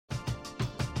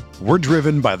We're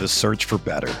driven by the search for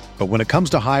better. But when it comes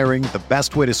to hiring, the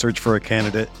best way to search for a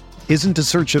candidate isn't to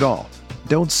search at all.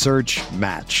 Don't search,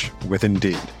 match with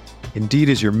Indeed. Indeed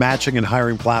is your matching and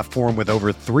hiring platform with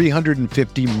over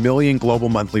 350 million global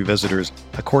monthly visitors,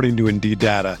 according to Indeed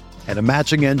data, and a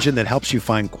matching engine that helps you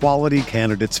find quality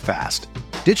candidates fast.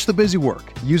 Ditch the busy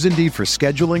work. Use Indeed for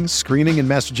scheduling, screening, and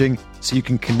messaging so you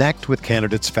can connect with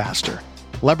candidates faster.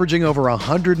 Leveraging over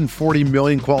 140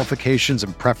 million qualifications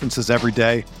and preferences every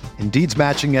day, Indeed's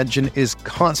matching engine is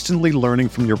constantly learning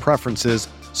from your preferences,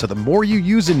 so the more you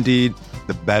use Indeed,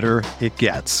 the better it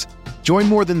gets. Join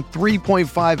more than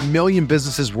 3.5 million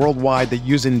businesses worldwide that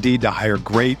use Indeed to hire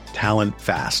great talent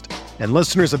fast. And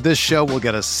listeners of this show will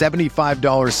get a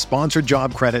 $75 sponsored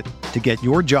job credit to get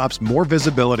your jobs more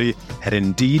visibility at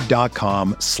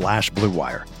Indeed.com/Blue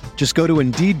Wire. Just go to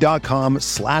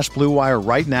Indeed.com/Blue Wire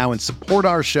right now and support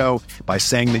our show by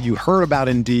saying that you heard about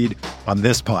Indeed on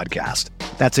this podcast.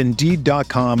 That's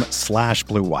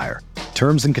Indeed.com/Blue Wire.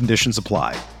 Terms and conditions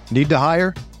apply. Need to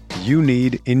hire? You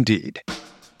need Indeed.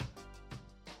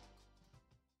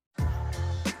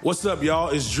 What's up, y'all?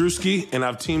 It's Drewski, and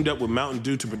I've teamed up with Mountain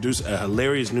Dew to produce a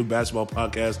hilarious new basketball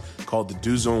podcast called The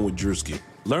Dew Zone with Drewski.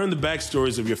 Learn the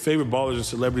backstories of your favorite ballers and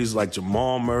celebrities like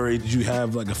Jamal Murray. Did you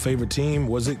have like a favorite team?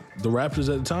 Was it the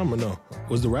Raptors at the time or no?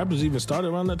 Was the Raptors even started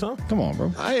around that time? Come on,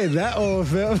 bro. I ain't that old,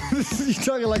 fam. You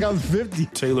talking like I'm 50.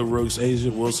 Taylor Rooks, Asia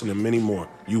Wilson, and many more.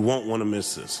 You won't want to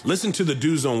miss this. Listen to The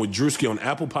Dew Zone with Drewski on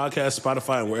Apple Podcasts,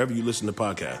 Spotify, and wherever you listen to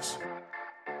podcasts.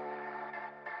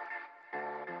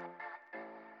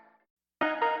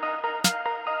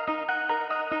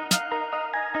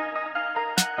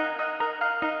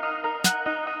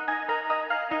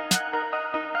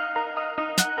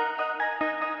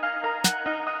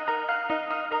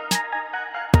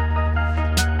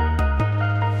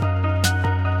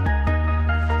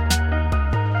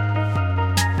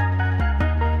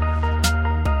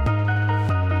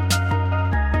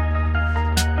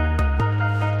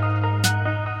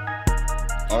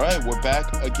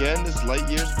 Again, this is Light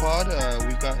Years Pod.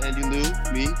 We've got Andy Liu,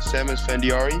 me, Sam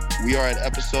Esfandiari. We are at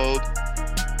episode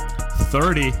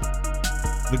 30,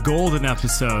 the golden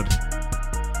episode.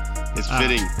 It's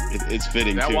fitting. It's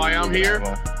fitting. Is that too. why I'm here?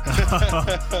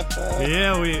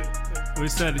 Yeah, we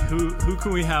said who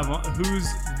can we have? Who's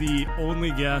the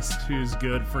only guest who's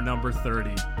good for number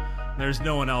 30? There's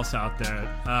no one else out there.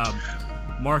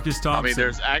 Marcus Thompson. I mean,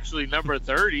 there's actually number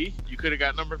 30. You could have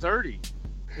got number 30.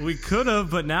 We could have,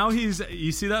 but now you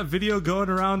see that video going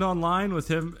around online with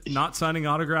him not signing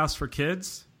autographs for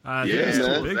kids? What's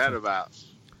that about?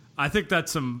 I think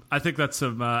that's some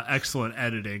excellent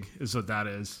editing is what that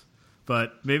is.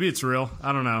 But maybe it's real.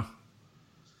 I don't know.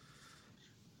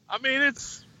 I mean,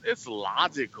 it's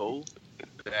logical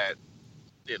that,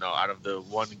 out of the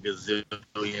 1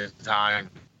 gazillion times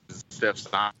Steph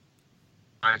signs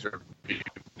are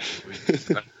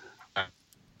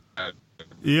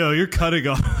Yo, you're cutting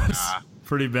on us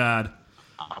pretty bad.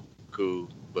 I'm cool,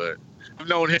 but I've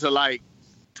known him to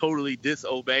totally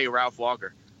disobey Ralph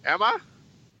Walker. Am I?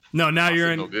 No, now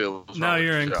you're in. Now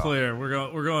you're in clear. We're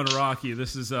going Rocky.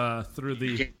 This is through the.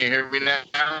 You can't hear me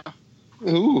now.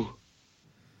 Ooh,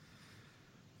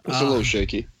 it's a little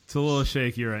shaky. It's a little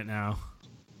shaky right now.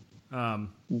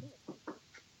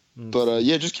 But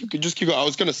yeah, just keep going. I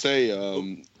was gonna say.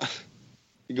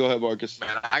 Go ahead, Marcus.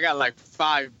 Man, I got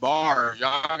 5 bars.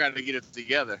 Y'all got to get it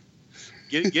together.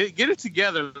 Get it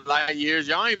together, Light Years.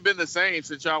 Y'all ain't been the same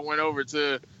since y'all went over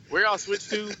to where y'all switched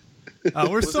to.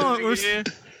 We're still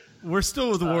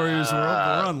with the Warriors World.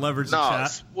 We're on Leverage the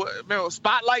Chat.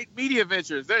 Spotlight Media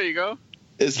Ventures. There you go.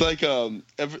 It's like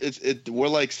we're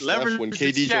like Steph when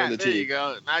KD joined the team. There you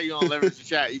go. Now you on Leverage the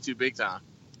Chat. You two big time.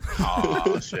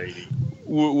 Oh, shady.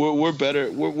 We're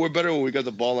better. We're better when we got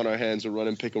the ball in our hands and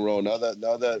running pick and roll. Now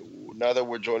that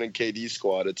we're joining KD's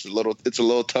squad, it's a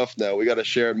little tough now. We got to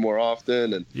share it more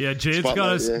often. And yeah,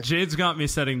 Jade's got me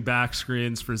setting back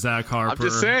screens for Zach Harper. I'm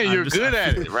just saying you're good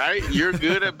at it, right? You're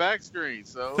good at back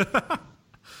screens, so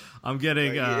I'm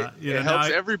getting. It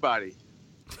helps everybody.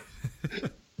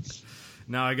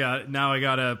 Now I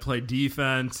gotta play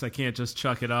defense. I can't just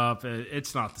chuck it up.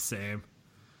 It's not the same.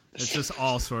 It's just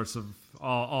all sorts of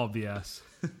all BS.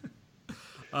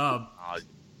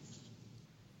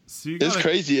 It's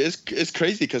crazy. It's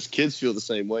crazy because kids feel the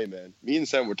same way, man. Me and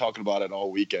Sam were talking about it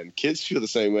all weekend. Kids feel the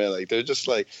same way. Like they're just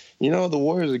like, the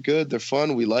Warriors are good. They're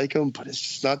fun. We like them, but it's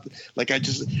just not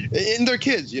and they're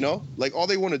kids, like all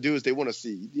they want to do is they want to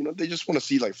see, they just want to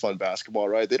see fun basketball,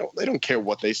 right? They don't care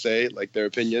what they say, their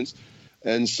opinions.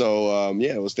 And so,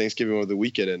 it was Thanksgiving over the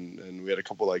weekend, and we had a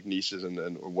couple nieces and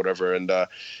or whatever. And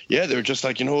they were just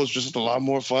it was just a lot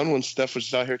more fun when Steph was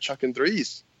just out here chucking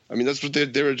threes. I mean, that's what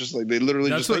they were just like. They literally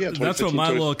that's just what, that's what my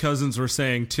little cousins were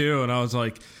saying too, and I was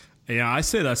like, yeah, I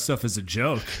say that stuff as a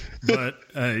joke, but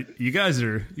you guys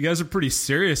are pretty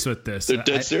serious with this. They're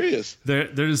dead serious.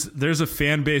 There's a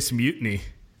fan base mutiny.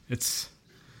 It's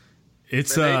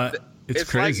crazy.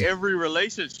 Like every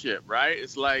relationship, right?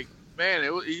 It's like, man,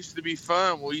 it used to be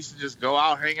fun. We used to just go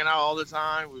out hanging out all the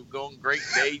time. We'd go on great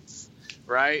dates,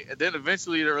 right? And then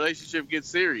eventually the relationship gets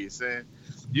serious. And,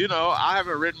 you know, I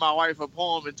haven't written my wife a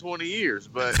poem in 20 years,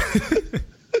 but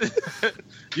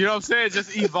you know what I'm saying? It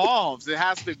just evolves. It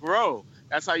has to grow.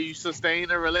 That's how you sustain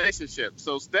a relationship.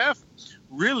 So Steph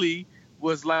really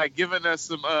was like giving us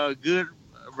some good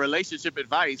relationship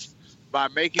advice by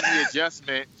making the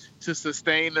adjustment to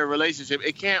sustain the relationship.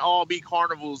 It can't all be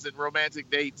carnivals and romantic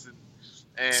dates and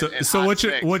so what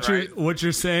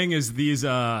you're saying is these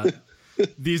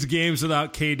these games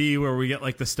without KD where we get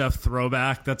like the Steph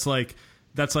throwback, that's like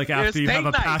after you have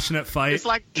a passionate fight. It's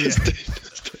like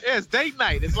it's date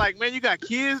night. It's like, man, you got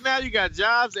kids now, you got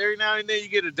jobs. Every now and then you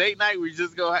get a date night where you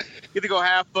just get to go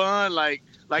have fun, like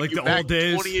you're the back old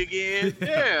days. 20 again.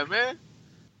 Yeah, man.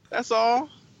 That's all.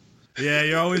 Yeah,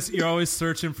 you're always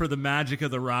searching for the magic of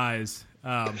the rise.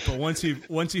 But once you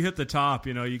hit the top,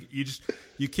 you know,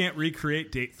 you can't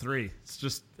recreate date 3.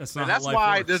 That's not. And that's how life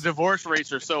why works. the divorce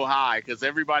rates are so high, because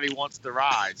everybody wants the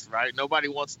rise, right? Nobody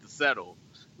wants to settle.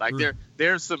 Like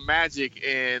there's some magic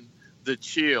in the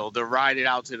chill, the ride it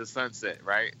out to the sunset,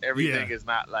 right? Everything is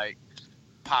not like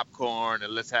popcorn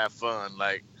and let's have fun.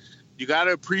 Like you got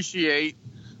to appreciate,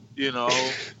 you know,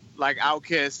 like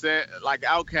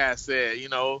Outkast said, you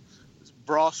know,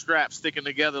 bra straps sticking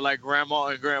together like grandma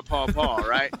and grandpa Paul,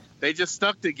 right? They just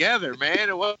stuck together, man.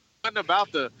 It wasn't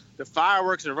about the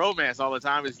fireworks and romance all the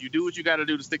time. Is you do what you got to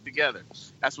do to stick together.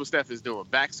 That's what Steph is doing.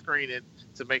 Back screening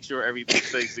to make sure everything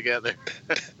stays together.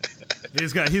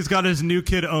 He's got his new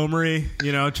kid Omri,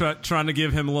 you know, trying to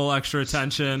give him a little extra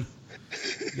attention.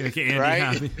 Make Andy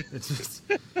happy. It's just,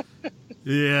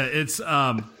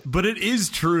 but it is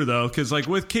true though, because like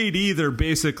with KD, they're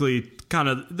basically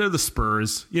they're the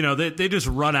Spurs. You know, they just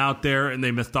run out there and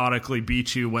they methodically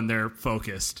beat you when they're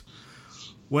focused.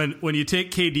 When you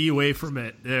take KD away from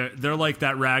it, they're like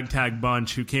that ragtag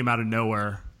bunch who came out of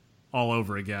nowhere all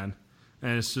over again.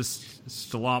 And it's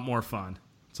just a lot more fun.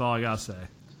 That's all I gotta say.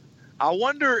 I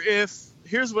wonder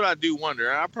here's what I do wonder,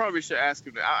 and I probably should ask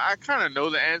him. I kind of know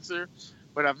the answer,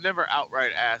 but I've never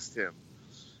outright asked him.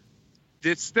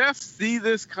 Did Steph see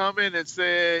this coming and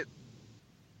said,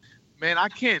 man, I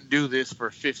can't do this for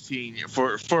 15 years,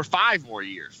 for 5 more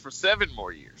years, for 7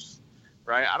 more years,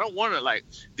 right? I don't want to, like,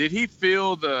 did he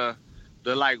feel the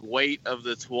like weight of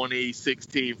the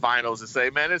 2016 finals and say,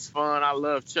 man, it's fun, I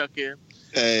love chucking,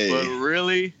 but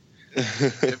really,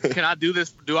 can I do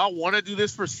this? Do I want to do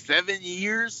this for 7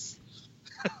 years,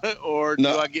 or do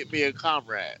I get me a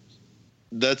comrade?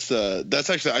 That's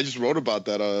actually, I just wrote about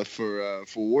that for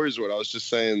Warriors World. I was just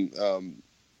saying,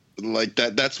 like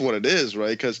that's what it is,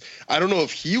 right? Because I don't know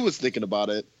if he was thinking about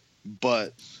it,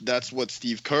 but that's what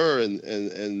Steve Kerr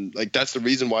and like that's the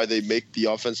reason why they make the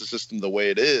offensive system the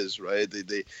way it is, right?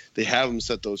 They have him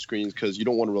set those screens because you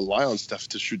don't want to rely on Steph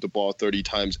to shoot the ball 30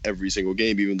 times every single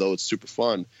game, even though it's super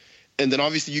fun. And then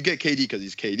obviously you get KD because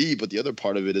he's KD, but the other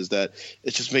part of it is that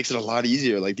it just makes it a lot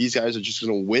easier. Like these guys are just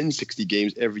going to win 60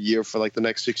 games every year for like the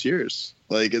next 6 years.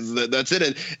 Like that's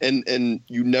it. And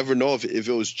you never know if it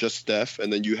was just Steph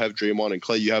and then you have Draymond and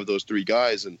Clay, you have those 3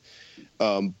 guys. And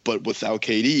but without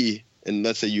KD, and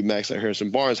let's say you max out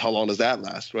Harrison Barnes, how long does that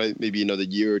last, right? Maybe another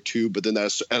year or 2. But then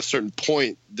at a certain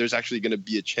point, there's actually going to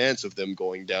be a chance of them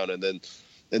going down, and then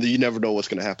you never know what's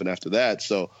going to happen after that.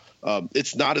 So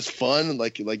it's not as fun,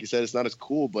 like you said, it's not as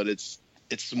cool, but it's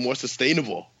more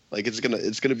sustainable. Like it's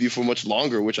gonna be for much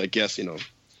longer, which I guess, you know,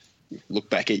 look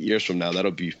back 8 years from now,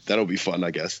 that'll be fun, I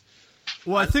guess.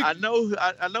 Well, I think I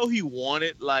know he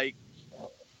wanted like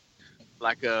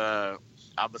a,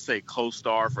 I'm gonna say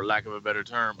co-star for lack of a better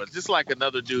term, but just like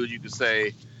another dude you could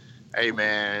say, hey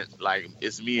man, like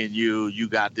it's me and you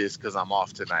got this because I'm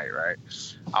off tonight, right?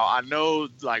 I know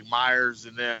like Myers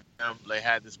and them, they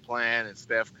had this plan, and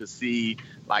Steph could see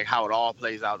like how it all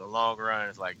plays out in the long run.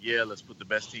 It's like, yeah, let's put the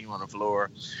best team on the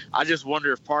floor. I just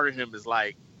wonder if part of him is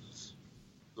like,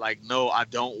 no, I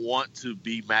don't want to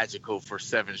be magical for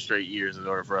 7 straight years in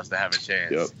order for us to have a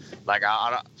chance. Yep. Like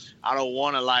I don't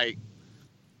want to like.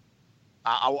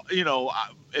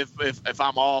 If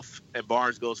I'm off and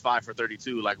Barnes goes 5 for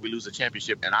 32, like we lose a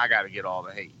championship and I got to get all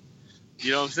the hate.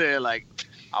 You know what I'm saying? Like,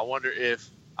 I wonder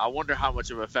how much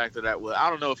of a factor that will. I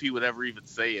don't know if he would ever even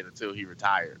say it until he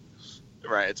retired,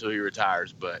 right? Until he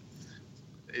retires, but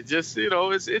it just, you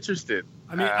know, it's interesting.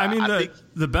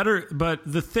 the better, but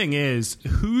the thing is,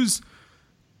 who's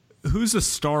a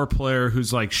star player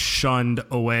who's like shunned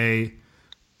away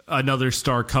another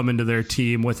star coming to their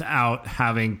team without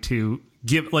having to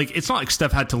give, like, it's not like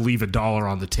Steph had to leave $1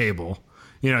 on the table.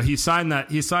 You know, he signed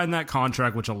that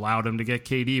contract, which allowed him to get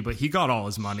KD, but he got all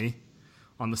his money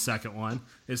on the second one.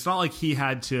 It's not like he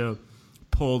had to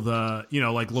pull the, you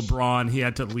know, like LeBron, he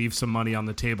had to leave some money on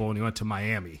the table when he went to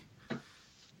Miami.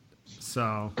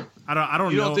 So I don't know.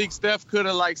 You don't think Steph could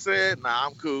have like said, "Nah,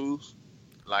 I'm cool.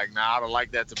 Like, nah, I don't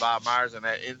like that" to Bob Myers, and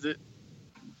that ends it?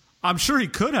 I'm sure he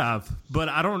could have, but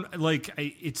I don't like.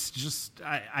 It's just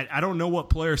I don't know what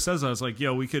player says. I was like,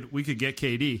 yo, we could get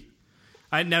KD.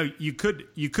 Now you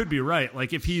could be right.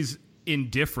 Like, if he's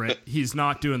indifferent, he's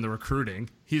not doing the recruiting.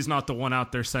 He's not the one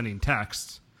out there sending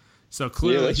texts. So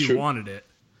clearly he wanted it.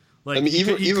 Like, I mean, he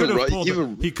could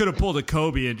have pulled a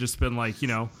Kobe and just been like, you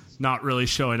know, not really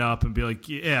showing up and be like,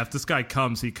 yeah, if this guy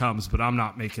comes, he comes, but I'm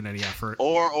not making any effort.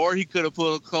 Or he could have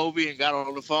pulled a Kobe and got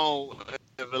on the phone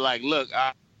and be like, look,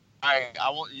 I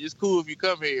want, it's cool if you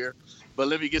come here, but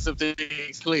let me get some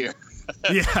things clear.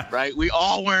 Yeah. Right? We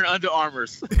all wearing Under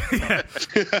Armours. Yeah.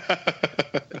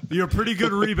 You're a pretty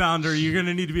good rebounder. You're going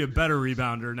to need to be a better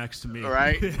rebounder next to me.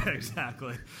 Right? Yeah,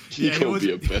 exactly. He will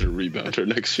be a better rebounder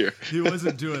next year. He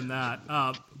wasn't doing that.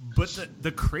 But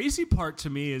the crazy part to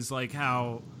me is like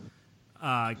how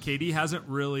KD hasn't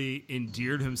really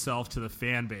endeared himself to the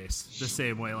fan base the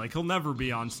same way. Like, he'll never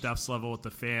be on Steph's level with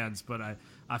the fans, but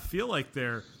I feel like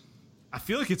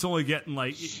it's only getting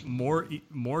like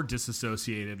more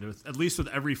disassociated with, at least with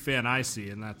every fan I see,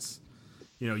 and that's,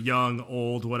 you know, young,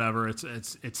 old, whatever.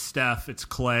 It's Steph, it's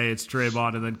Clay, it's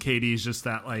Draymond, and then KD's just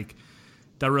that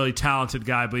really talented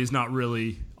guy, but he's not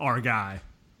really our guy.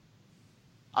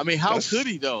 I mean, how could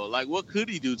he though? Like, what could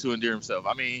he do to endear himself?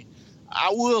 I mean,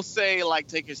 I will say, like,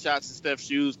 taking shots at Steph's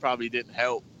shoes probably didn't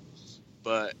help,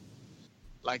 but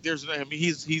like,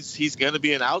 he's going to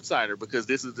be an outsider because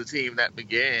this is the team that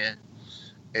began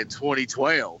in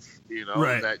 2012, you know,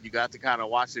 right, that you got to kind of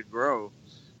watch it grow.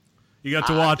 You got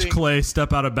to watch Clay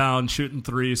step out of bounds shooting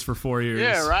threes for 4 years.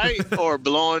 Yeah, right? Or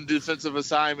blowing defensive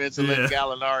assignments and letting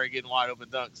Gallinari getting wide open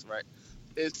dunks, right?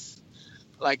 It's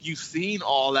like, you've seen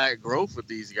all that growth with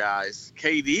these guys.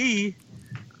 KD,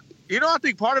 you know, I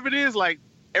think part of it is, like,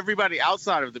 everybody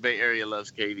outside of the Bay Area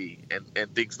loves KD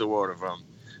and thinks the world of him.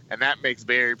 And that makes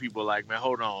Bay Area people like, man,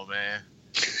 hold on, man.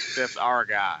 That's our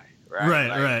guy. Right,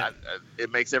 right.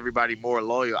 It makes everybody more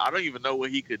loyal. I don't even know what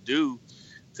he could do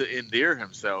to endear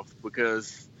himself,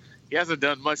 because he hasn't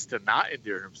done much to not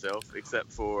endear himself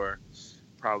except for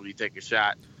probably take a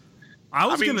shot.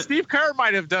 Steve Kerr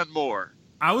might have done more.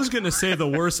 I was gonna say the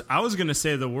worst. I was gonna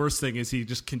say the worst thing is he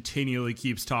just continually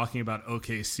keeps talking about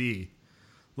OKC.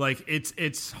 Like,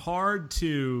 it's hard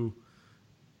to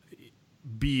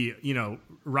be, you know,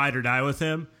 ride or die with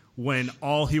him when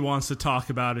all he wants to talk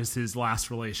about is his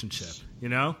last relationship, you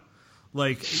know?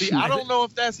 Like, see, I don't know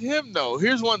if that's him though.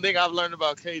 Here's one thing I've learned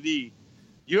about KD.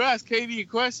 You ask KD a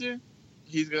question,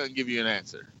 he's going to give you an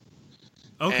answer.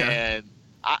 Okay. And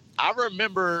I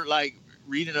remember, like,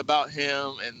 reading about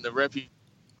him, and the reputation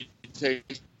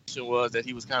was that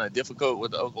he was kind of difficult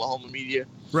with the Oklahoma media.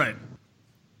 Right.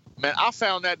 Man, I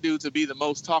found that dude to be the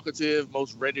most talkative,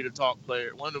 most ready to talk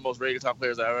player, one of the most ready to talk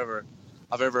players I've ever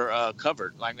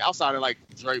covered. Like, outside of, like,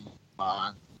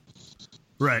 Draymond.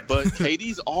 Right. But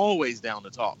KD's always down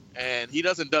to talk, and he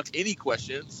doesn't duck any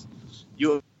questions.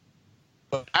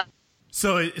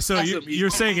 So you're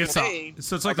saying it's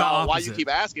like the opposite. Why you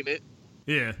keep asking it?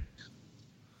 Yeah.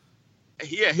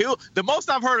 Yeah, the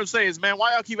most I've heard him say is, man,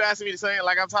 why y'all keep asking me to say it?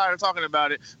 Like, I'm tired of talking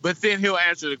about it. But then he'll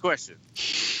answer the question.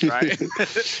 Right?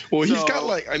 Well, he's got,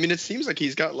 like, I mean, it seems like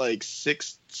he's got like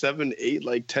 6, 7, 8,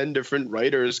 like 10 different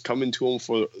writers coming to him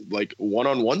for, like,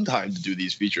 one-on-one time to do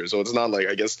these features. So it's not like,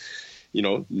 I guess, you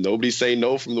know, nobody's saying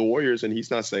no from the Warriors, and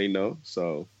he's not saying no.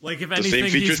 So, like, if the anything,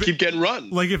 same features keep getting run.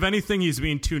 Like, if anything, he's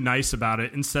being too nice about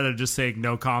it. Instead of just saying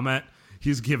no comment,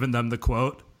 he's giving them the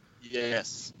quote.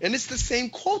 Yes. And it's the same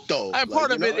quote, though. And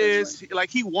part of it is, like,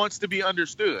 he wants to be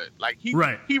understood. Like, he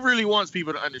really wants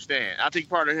people to understand. I think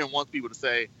part of him wants people to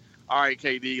say, all right,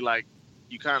 KD, like,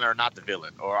 you kind of are not the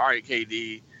villain. Or, all right,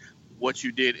 KD, what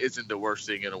you did isn't the worst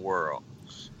thing in the world.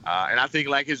 And I think,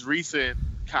 like, his recent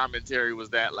commentary was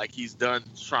that, like, he's done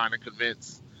trying to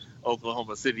convince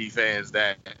Oklahoma City fans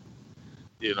that,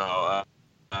 you know,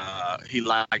 he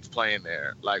likes playing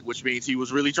there. Like, which means he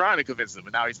was really trying to convince them.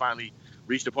 And now he's finally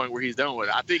reached a point where he's done with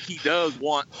it. I think he does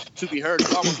want to be heard.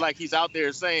 It's almost like he's out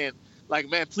there saying, like,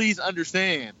 man, please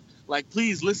understand. Like,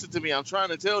 please listen to me. I'm trying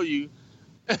to tell you.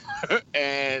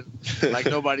 And, like,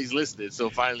 nobody's listening. So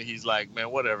finally he's like, man,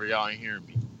 whatever. Y'all ain't hearing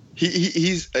me.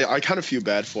 I kind of feel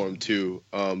bad for him too,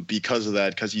 because of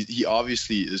that, because he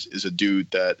obviously is a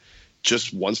dude that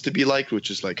just wants to be liked, which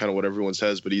is like kind of what everyone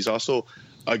says, but he's also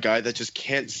a guy that just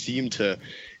can't seem to.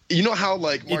 You know how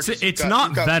like Marcus, it's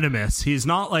not venomous. He's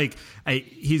not like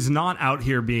he's not out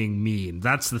here being mean.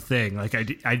 That's the thing. Like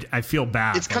I feel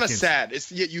bad. It's kind of sad.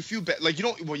 You feel bad. Like you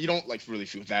don't like really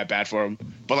feel that bad for him,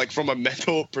 but like from a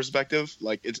mental perspective,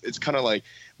 like it's kind of like,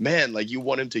 man, like you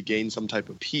want him to gain some type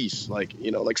of peace. Like,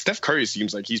 you know, like Steph Curry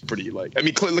seems like he's pretty, like, I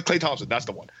mean, Klay Thompson, that's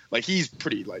the one. Like he's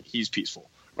pretty, like he's peaceful.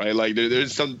 Right, like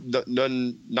there's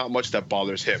not much that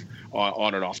bothers him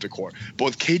on and off the court. But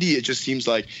with KD, it just seems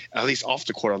like, at least off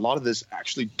the court, a lot of this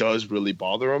actually does really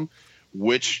bother him.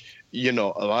 Which, you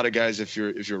know, a lot of guys, if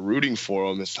you're rooting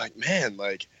for him, it's like, man,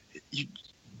 like you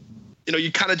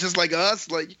kind of just like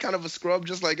us, like you kind of a scrub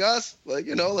just like us, like,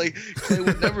 you know, like Klay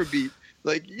would never be.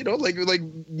 Like, you know, like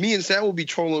me and Sam will be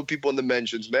trolling people in the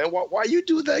mentions, man. Why you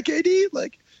do that, KD?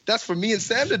 Like, that's for me and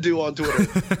Sam to do on Twitter.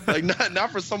 Like, not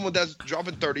for someone that's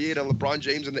dropping 38 on LeBron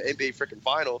James in the NBA freaking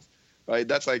finals, right?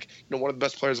 That's like, you know, one of the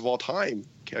best players of all time,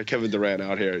 Kevin Durant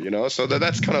out here, you know? So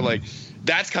that's kind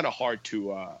of hard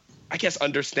to, I guess,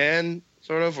 understand,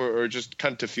 sort of, or just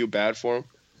kind of to feel bad for him.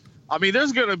 I mean,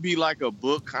 there's going to be like a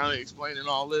book kind of explaining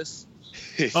all this.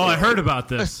 Oh, I heard about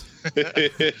this.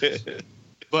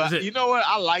 But you know what?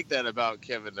 I like that about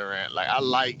Kevin Durant. Like, I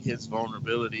like his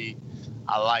vulnerability.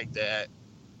 I like that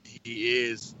he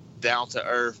is down to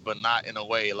earth, but not in a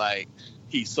way like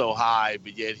he's so high,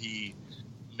 but yet he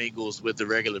mingles with the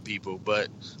regular people. But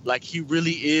like, he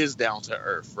really is down to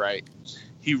earth, right?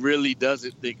 He really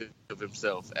doesn't think of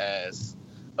himself as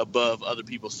above other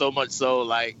people. So much so,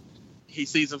 like, he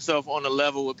sees himself on a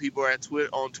level with people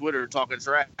on Twitter talking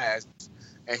trash,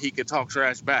 and he can talk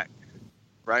trash back,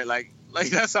 right? Like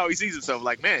that's how he sees himself.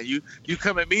 Like, man, you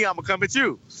come at me, I'm gonna come at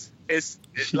you. It's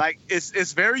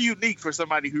very unique for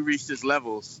somebody who reached his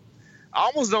levels. I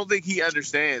almost don't think he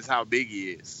understands how big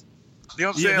he is. You know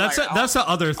what I'm saying? That's the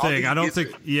other thing. I don't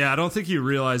think he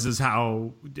realizes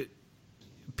how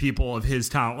people of his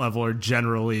talent level are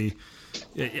generally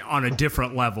on a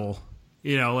different level.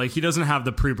 You know, like, he doesn't have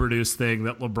the pre-produced thing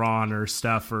that LeBron or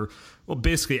Steph or, well,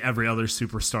 basically every other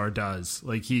superstar does.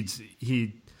 Like, he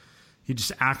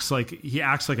just acts like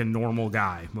a normal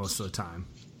guy most of the time.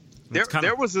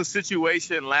 There was a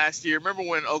situation last year. Remember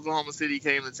when Oklahoma City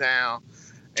came to town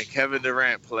and Kevin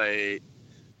Durant played,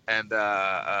 and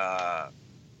there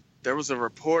was a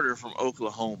reporter from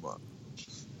Oklahoma,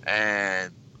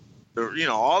 and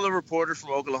all the reporters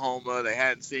from Oklahoma, they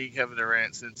hadn't seen Kevin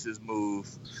Durant since his move.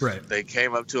 Right. They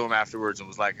came up to him afterwards and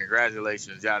was like,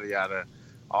 "Congratulations, yada yada,"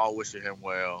 all wishing him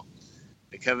well.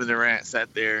 And Kevin Durant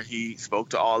sat there. He spoke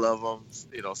to all of them,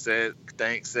 said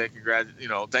thanks, said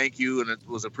thank you, and it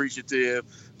was appreciative.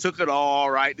 Took it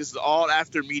all, right? This is all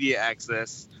after media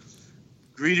access.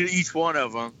 Greeted each one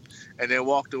of them, and then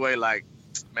walked away like,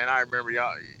 man, I remember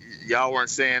y'all weren't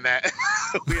saying that.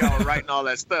 We all writing all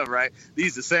that stuff, right?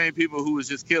 These are the same people who was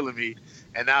just killing me,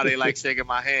 and now they like shaking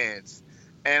my hands.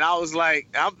 And I was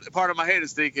like, part of my head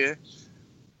is thinking,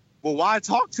 well, why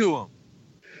talk to him?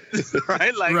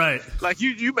 Right? Like, right. Like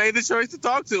you made the choice to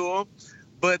talk to him,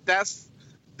 but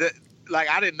like,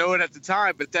 I didn't know it at the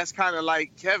time, but that's kind of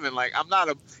like Kevin. Like,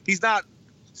 he's not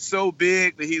so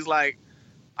big that he's like,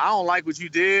 I don't like what you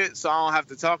did, so I don't have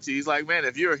to talk to you. He's like, man,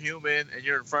 if you're a human and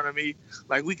you're in front of me,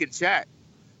 like, we can chat.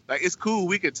 Like, it's cool,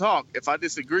 we can talk. If I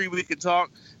disagree, we can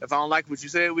talk. If I don't like what you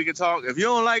said, we can talk. If you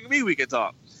don't like me, we can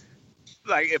talk.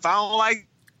 Like, if I don't like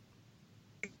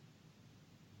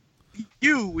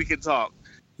you, we can talk.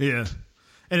 Yeah.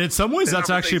 And in some ways, that's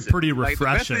actually pretty refreshing.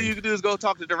 Like, the best thing you can do is go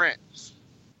talk to Durant.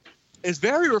 It's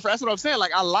very refreshing. That's what I'm saying.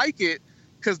 Like, I like it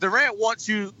because Durant wants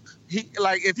you.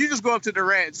 If you just go up to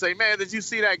Durant and say, man, did you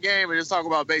see that game? And just talk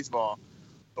about baseball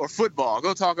or football.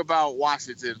 Go talk about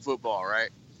Washington football, right?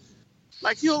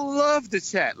 Like, he'll love to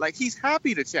chat. Like, he's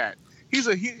happy to chat. He's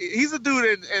a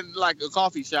dude in like a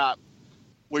coffee shop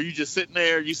where you just sitting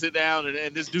there, you sit down,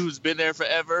 and this dude's been there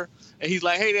forever. And he's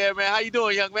like, hey there, man, how you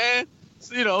doing, young man?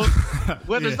 So,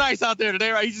 weather's nice out there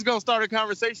today, right? He's just going to start a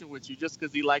conversation with you just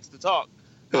because he likes to talk.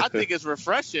 I think it's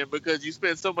refreshing because you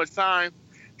spend so much time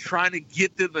trying to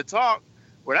get them to talk,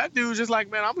 where that dude's just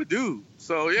like, man, I'm a dude.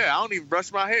 So, yeah, I don't even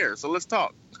brush my hair. So let's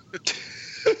talk.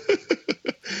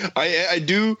 I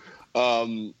do.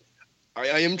 I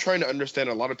am trying to understand.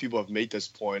 A lot of people have made this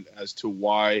point as to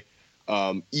why,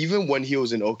 even when he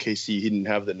was in OKC, he didn't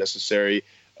have the necessary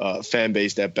fan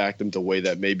base that backed him the way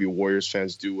that maybe Warriors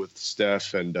fans do with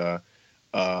Steph, and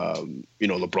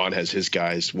LeBron has his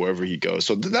guys wherever he goes.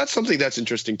 So that's something that's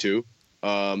interesting too,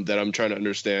 that I'm trying to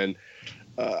understand.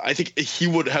 I think he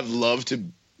would have loved to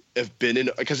have been in,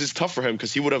 because it's tough for him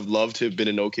because he would have loved to have been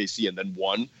in OKC and then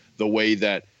won the way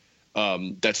that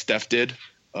that Steph did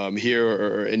here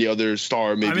or any other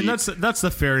star. Maybe. I mean, that's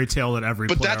the fairy tale that every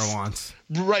player wants.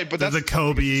 Right, but that's the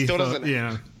Kobe.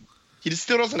 He just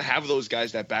still doesn't have those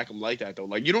guys that back him like that, though.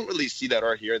 Like, you don't really see that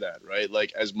or hear that, right?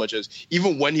 Like, as much as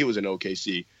even when he was in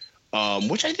OKC,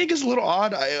 which I think is a little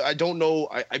odd. I don't know.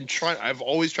 I've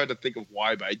always tried to think of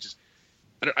why, but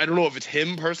I don't know if it's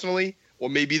him personally or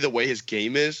maybe the way his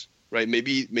game is, right?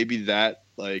 Maybe that,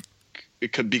 like,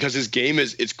 it could, because his game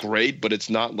it's great, but it's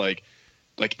not like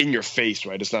in your face,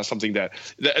 right? It's not something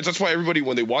that's why everybody,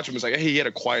 when they watch him, is like, hey, he had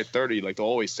a quiet 30. Like, they'll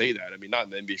always say that. I mean, not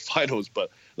in the NBA Finals, but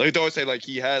like they always say, like,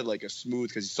 he had like a smooth,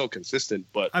 because he's so consistent.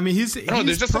 But I mean, he's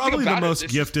probably the most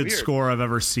gifted scorer I've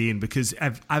ever seen, because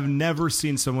I've never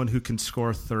seen someone who can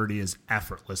score 30 as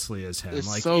effortlessly as him. It's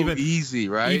like, so easy,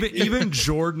 right? Even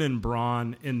Jordan and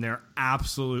Bron in their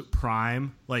absolute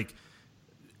prime, like,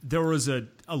 there was a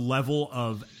level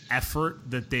of effort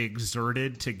that they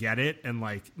exerted to get it, and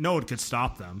like no one could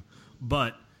stop them.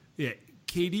 But yeah,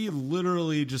 KD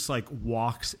literally just like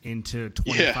walks into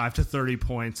 25 to 30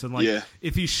 points, and like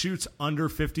if he shoots under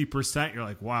 50%, you're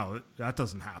like, wow, that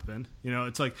doesn't happen. You know,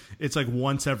 it's like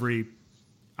once every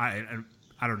I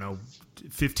don't know,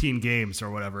 15 games or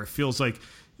whatever. It feels like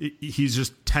he's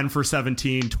just 10 for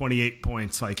 17, 28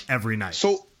 points like every night.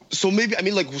 So maybe, I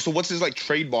mean, like, so what's his like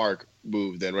trademark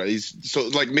move then, right? So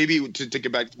like maybe to get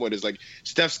back to the point is like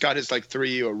Steph's got his like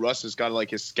three, or Russ has got like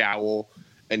his scowl,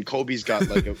 and Kobe's got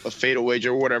like a fadeaway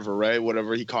or whatever, right?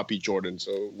 Whatever, he copied Jordan,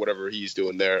 so whatever he's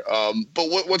doing there. But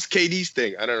what's KD's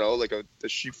thing? I don't know, like a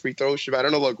shoot free throw. I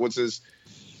don't know, like what's his?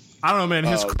 I don't know, man.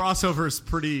 His crossover is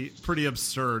pretty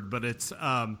absurd, but it's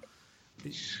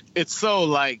so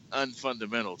like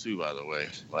unfundamental too. By the way,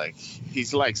 like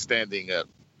he's like standing up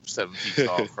 7 feet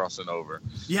tall, crossing over.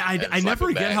 Yeah, I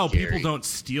never get how people don't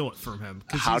steal it from him.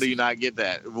 How do you not get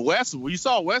that? You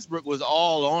saw Westbrook was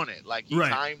all on it. Like, he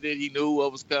timed it. He knew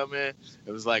what was coming.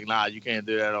 It was like, nah, you can't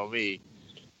do that on me.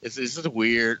 It's just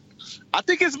weird. I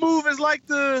think his move is like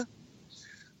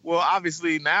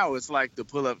obviously now it's like the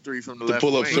pull-up three from the left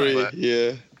wing. The pull-up three,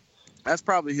 yeah. That's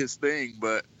probably his thing,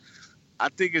 but I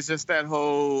think it's just that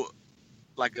whole,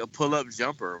 like, a pull-up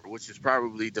jumper, which is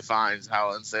probably defines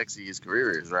how unsexy his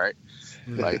career is, right?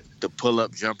 Like, the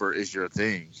pull-up jumper is your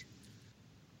thing.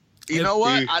 You know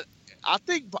what? I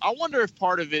wonder if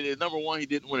part of it is, number one, he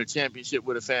didn't win a championship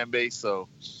with a fan base,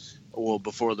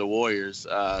 before the Warriors.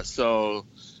 So,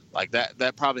 like,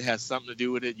 that probably has something to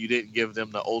do with it. You didn't give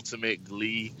them the ultimate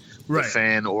glee, the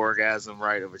fan orgasm,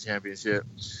 right, of a championship.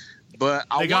 But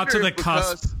they got to the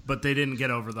cusp, but they didn't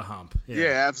get over the hump.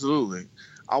 Yeah, absolutely.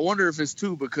 I wonder if it's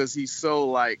too because he's so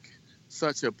like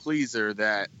such a pleaser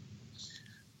that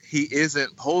he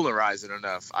isn't polarizing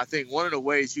enough. I think one of the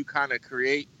ways you kind of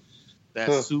create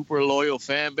that super loyal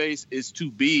fan base is to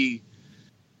be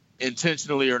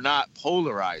intentionally or not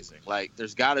polarizing. Like,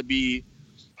 there's got to be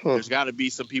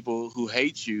some people who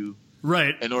hate you,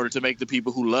 right, in order to make the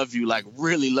people who love you like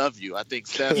really love you. I think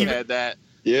Steph had that.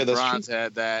 Yeah, that's LeBron's true.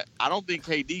 had that. I don't think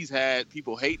KD's had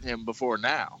people hating him before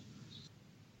now.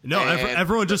 No,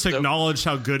 everyone just acknowledged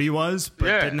how good he was,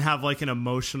 but didn't have like an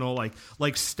emotional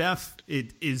like Steph.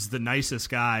 It is the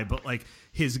nicest guy, but like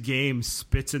his game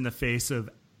spits in the face of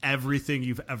everything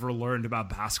you've ever learned about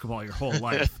basketball your whole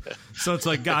life. So it's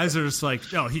like guys are just like,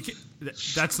 no,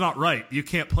 that's not right. You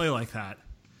can't play like that,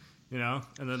 you know.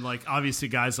 And then like obviously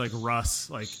guys like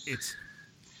Russ, like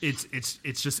it's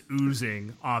just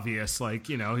oozing obvious, like,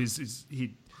 you know,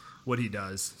 he what he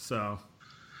does. So.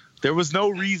 There was no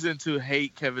reason to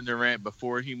hate Kevin Durant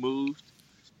before he moved,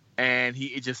 and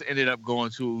he just ended up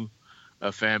going to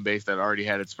a fan base that already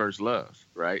had its first love,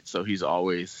 right? So he's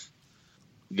always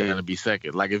going to be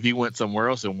second. Like, if he went somewhere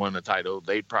else and won the title,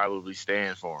 they'd probably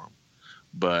stand for him.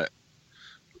 But,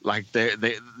 like,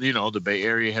 they you know, the Bay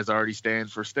Area has already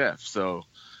stand for Steph, so,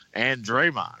 and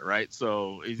Draymond, right?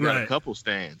 So he's got a couple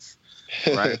stands,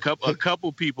 right? a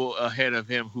couple people ahead of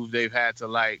him who they've had to,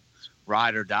 like,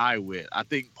 ride or die with. I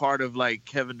think part of like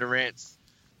Kevin Durant's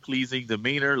pleasing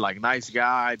demeanor, like nice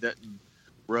guy, doesn't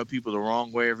rub people the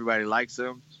wrong way, everybody likes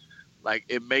him, like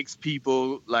it makes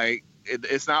people like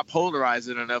it's not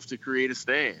polarizing enough to create a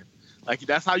stand. Like,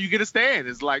 that's how you get a stand.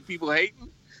 It's like people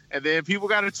hating, and then people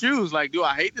got to choose, like, do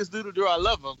I hate this dude or do I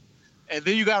love him? And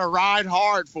then you got to ride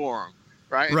hard for him.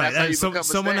 Right. And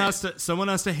someone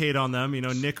has to hate on them. You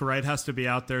know, Nick Wright has to be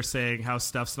out there saying how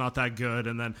Steph's not that good,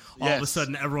 and then all of a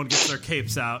sudden everyone gets their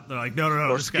capes out. They're like, no.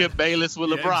 Or Skip Bayless with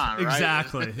LeBron, right?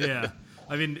 Exactly. Yeah.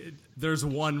 I mean, there's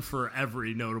one for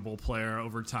every notable player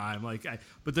over time.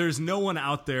 But there's no one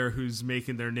out there who's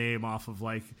making their name off of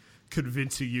like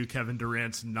convincing you Kevin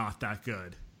Durant's not that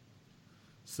good.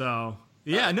 So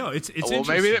yeah, no, it's well,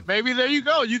 interesting. maybe there you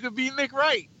go. You could be Nick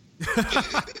Wright.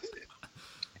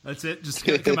 That's it. Just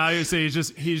come out here and say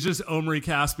he's just Omri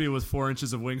Caspian with 4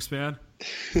 inches of wingspan.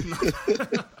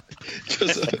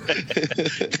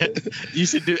 You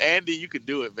should do, Andy. You can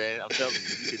do it, man. I'm telling you,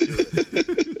 you can do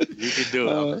it. You can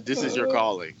do it. This is your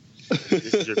calling.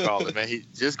 This is your calling, man. He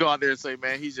just go out there and say,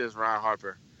 man, he's just Ron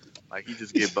Harper. Like, he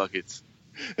just get buckets.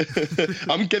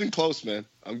 I'm getting close, man.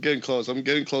 I'm getting close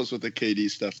with the KD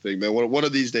stuff thing, man. One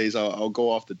of these days, I'll go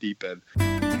off the deep end.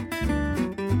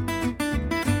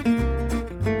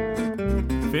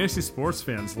 Fantasy sports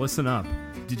fans, listen up.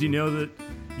 Did you know that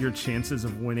your chances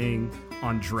of winning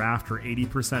on Draft are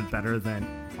 80% better than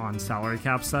on salary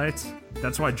cap sites?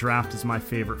 That's why Draft is my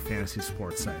favorite fantasy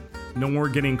sports site. No more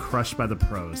getting crushed by the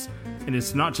pros. And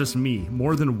it's not just me.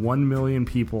 More than 1 million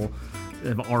people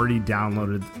have already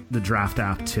downloaded the Draft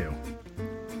app too.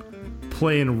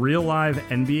 Play in real live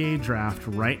NBA Draft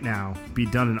right now, be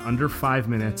done in under 5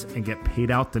 minutes, and get paid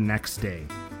out the next day.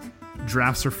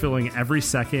 Drafts are filling every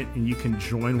second, and you can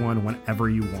join one whenever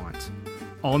you want.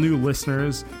 All new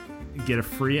listeners get a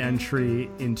free entry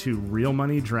into Real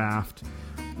Money Draft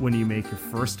when you make your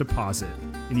first deposit,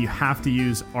 and you have to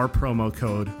use our promo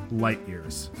code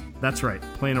LIGHTYEARS. That's right,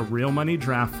 playing a Real Money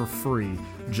Draft for free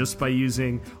just by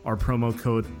using our promo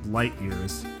code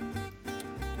LIGHTYEARS.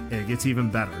 And it gets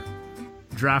even better.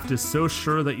 Draft is so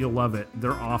sure that you'll love it.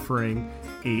 They're offering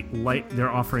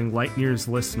Light Years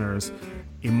listeners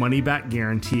a money-back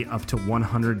guarantee up to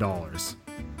 $100.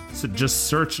 So just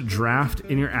search Draft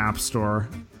in your app store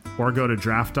or go to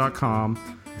draft.com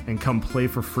and come play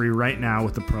for free right now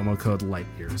with the promo code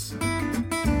LIGHTYEARS.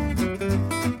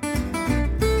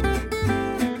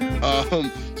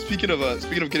 Speaking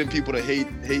of getting people to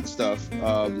hate stuff,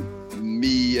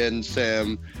 me and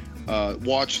Sam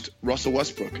watched Russell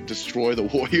Westbrook destroy the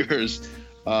Warriors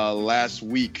last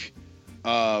week.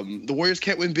 The Warriors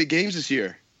can't win big games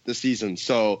this season.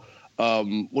 So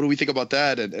what do we think about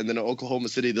that? And then Oklahoma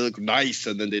City, they look nice,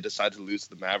 and then they decide to lose to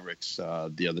the Mavericks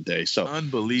the other day. So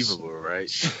unbelievable,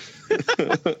 right?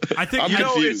 I think I'm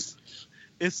confused.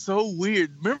 It's so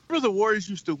weird. Remember the Warriors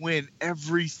used to win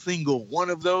every single one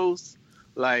of those?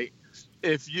 Like,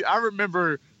 I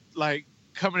remember like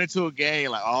coming into a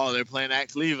game like, oh, they're playing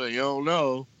at Cleveland. You don't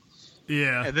know.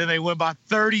 Yeah. And then they went by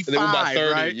 35, and they went by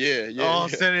 30, right? Yeah.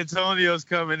 San Antonio's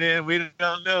coming in. We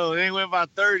don't know. They went by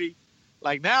 30.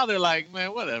 Like, now they're like,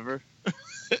 man, whatever.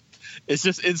 It's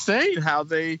just insane how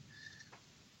they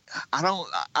 – I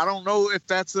don't know if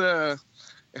that's a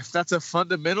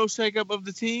fundamental shakeup of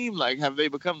the team. Like, have they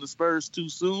become the Spurs too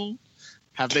soon?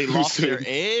 Have they lost their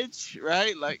edge,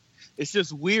 right? Like, it's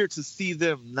just weird to see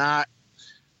them not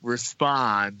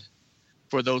respond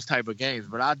for those type of games.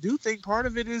 But I do think part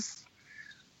of it is,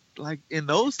 like, in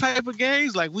those type of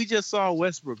games, like we just saw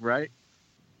Westbrook, right?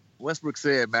 Westbrook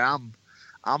said, man,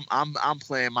 I'm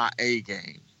playing my A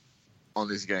game on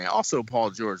this game. Also,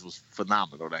 Paul George was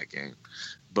phenomenal that game.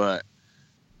 But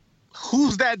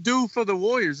who's that dude for the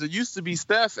Warriors? It used to be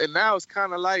Steph, and now it's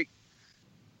kind of like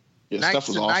night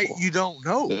to night, you don't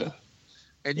know. Yeah.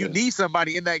 And you need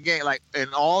somebody in that game. Like,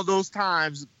 in all those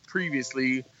times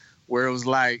previously where it was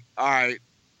like, all right,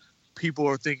 people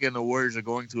are thinking the Warriors are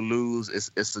going to lose.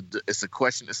 It's a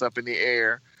question that's up in the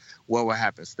air. What will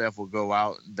happen? Steph will go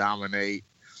out and dominate.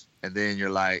 And then you're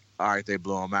like, all right, they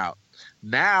blow them out.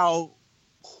 Now,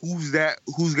 who's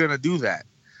going to do that?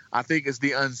 I think it's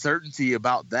the uncertainty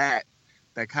about that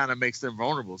kind of makes them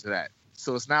vulnerable to that.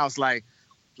 So it's like,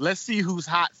 let's see who's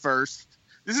hot first.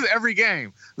 This is every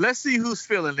game. Let's see who's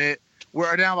feeling it.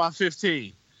 We're down by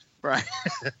 15, right?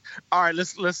 All right,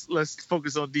 let's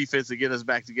focus on defense and get us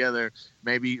back together.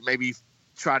 Maybe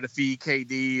try to feed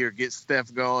KD or get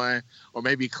Steph going, or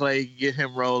maybe Clay, get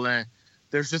him rolling.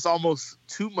 There's just almost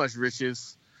too much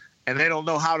riches, and they don't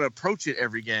know how to approach it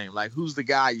every game. Like, who's the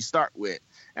guy you start with?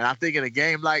 And I think in a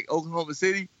game like Oklahoma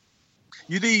City,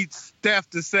 you need Steph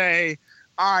to say,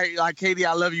 all right, like, KD,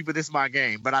 I love you, but this is my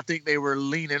game. But I think they were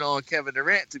leaning on Kevin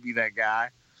Durant to be that guy,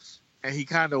 and he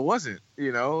kind of wasn't.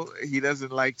 You know, he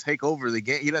doesn't, like, take over the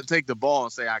game. He doesn't take the ball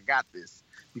and say, I got this.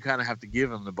 You kind of have to give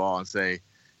him the ball and say,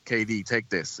 KD, take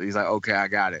this. He's like, okay, I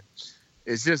got it.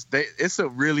 It's just it's a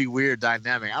really weird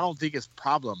dynamic. I don't think it's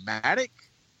problematic.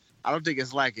 I don't think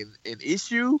it's like an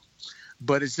issue,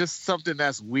 but it's just something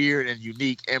that's weird and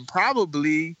unique and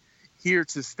probably here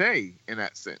to stay in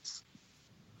that sense.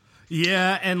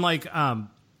 Yeah, and like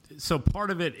so part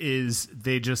of it is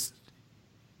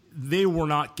they were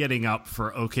not getting up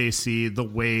for OKC the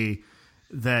way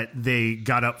that they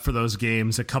got up for those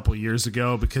games a couple years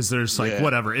ago because there's like,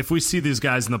 whatever, if we see these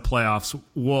guys in the playoffs,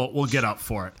 we'll get up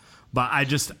for it. But I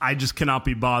just cannot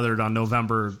be bothered on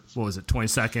November,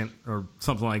 22nd or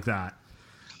something like that.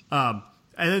 And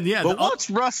then, but once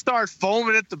Russ starts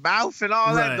foaming at the mouth and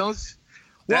all that,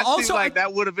 seems like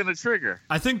that would have been a trigger.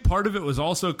 I think part of it was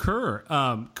also Kerr.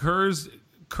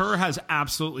 Kerr has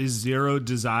absolutely zero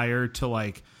desire to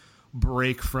like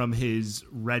break from his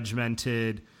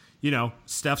regimented.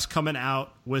 Steph's coming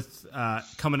out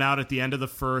at the end of the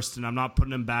first, and I'm not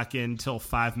putting him back in till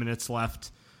 5 minutes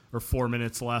left or 4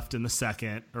 minutes left in the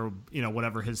second, or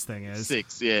whatever his thing is.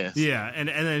 6, yeah. Yeah, and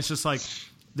then it's just like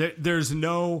there's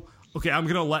no I'm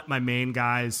gonna let my main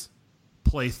guys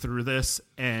play through this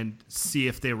and see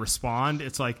if they respond.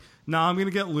 It's like, no, I'm gonna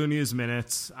get Looney his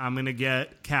minutes. I'm gonna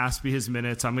get Caspi his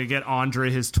minutes. I'm gonna get Andre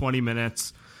his 20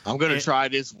 minutes. I'm going to try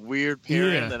this weird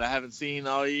pairing that I haven't seen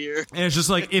all year. And it's just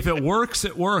like, if it works,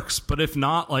 it works. But if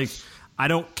not, like, I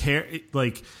don't care.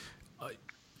 Like,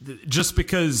 just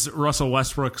because Russell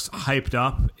Westbrook's hyped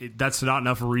up, that's not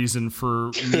enough reason for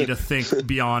me to think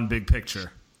beyond big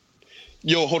picture.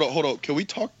 Yo, hold on. Can we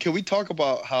talk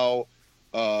about how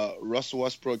Russell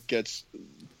Westbrook gets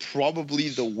probably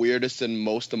the weirdest and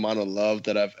most amount of love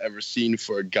that I've ever seen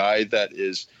for a guy that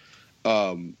is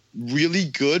really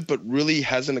good, but really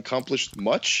hasn't accomplished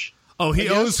much. Oh, he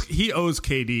owes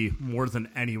KD more than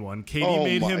anyone. KD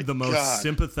made him the most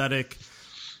sympathetic,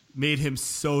 made him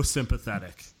so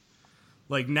sympathetic.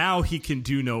 Like, now he can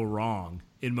do no wrong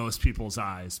in most people's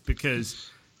eyes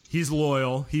because he's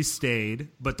loyal, he stayed,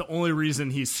 but the only reason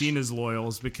he's seen as loyal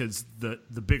is because the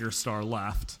bigger star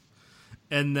left.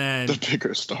 And then the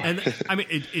bigger star. And I mean,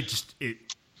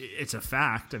 it's a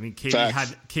fact. I mean,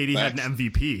 KD had an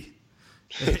MVP.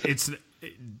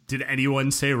 Did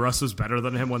anyone say Russ was better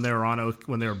than him when they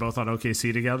were both on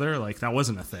OKC together? Like, that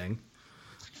wasn't a thing.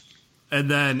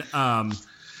 And then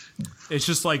it's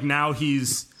just like now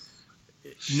he's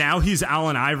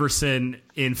Allen Iverson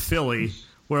in Philly,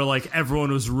 where like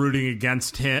everyone was rooting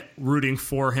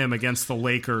for him against the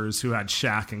Lakers, who had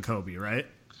Shaq and Kobe, right?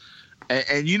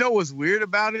 And you know what's weird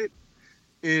about it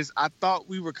is I thought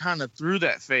we were kind of through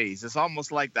that phase. It's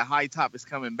almost like the high top is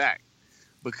coming back.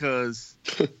 Because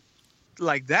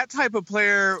like that type of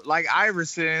player like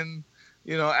Iverson,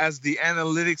 as the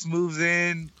analytics moves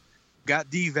in,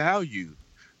 got devalued,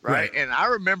 right? And I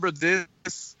remember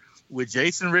this with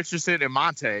Jason Richardson and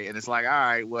Monte, and it's like, all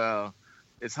right, well,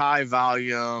 it's high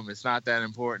volume, it's not that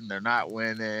important, they're not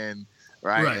winning,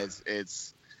 right?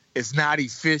 It's not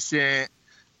efficient,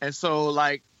 and so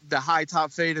like the high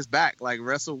top fade is back. Like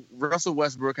Russell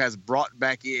Westbrook has brought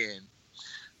back in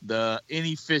the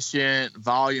inefficient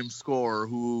volume scorer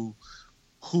who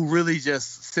really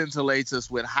just scintillates us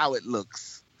with how it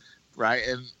looks, right?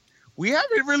 And we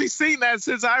haven't really seen that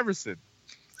since Iverson.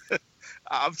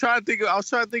 I was trying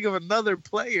to think of another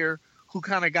player who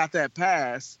kind of got that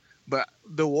pass, but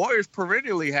the Warriors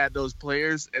perennially had those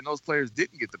players, and those players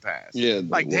didn't get the pass. Yeah,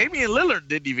 like Damian Lillard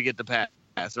didn't even get the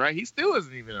pass, right? He still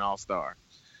isn't even an all-star.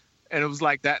 And it was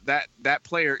like that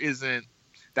player isn't.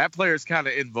 That player's kind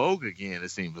of in vogue again, it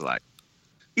seems like.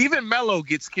 Even Melo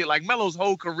gets killed. Like, Melo's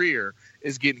whole career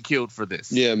is getting killed for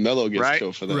this. Yeah, Melo gets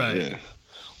killed for that. Right. Yeah.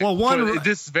 Well,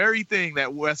 this very thing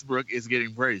that Westbrook is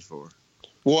getting praised for.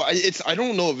 Well, I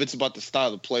don't know if it's about the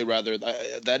style of play. Rather,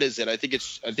 that is it. I think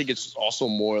it's also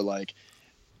more like,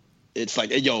 it's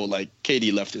like, yo, like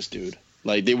KD left this dude.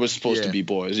 Like, they were supposed to be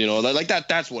boys, like that.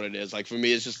 That's what it is. Like, for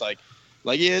me, it's just like,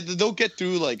 yeah, they'll get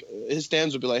through. Like, his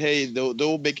stands will be like, hey,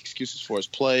 they'll make excuses for his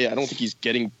play. I don't think he's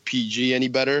getting PG any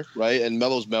better, right? And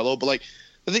Melo's Melo, but like,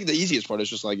 I think the easiest part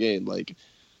is just like, hey, like,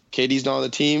 KD's not on the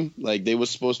team. Like, they were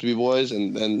supposed to be boys,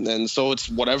 and so it's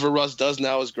whatever Russ does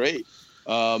now is great.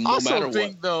 No matter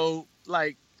what. Though,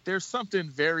 like, there's something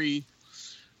very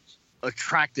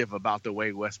attractive about the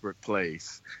way Westbrook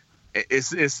plays.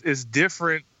 It's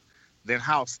different than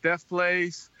how Steph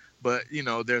plays, but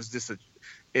there's this.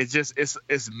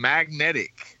 It's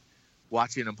magnetic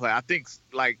watching him play. I think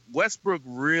like Westbrook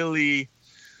really,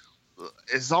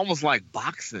 it's almost like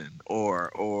boxing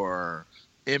or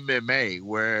MMA,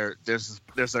 where there's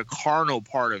a carnal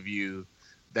part of you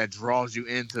that draws you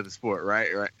into the sport,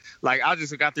 right? Like, I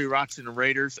just got through watching the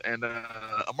Raiders, and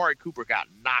Amari Cooper got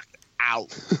knocked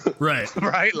out. Right.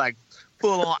 Right? Like,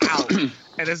 full on out. And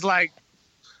it's like,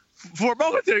 for a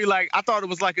moment there, like, I thought it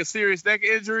was like a serious neck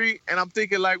injury, and I'm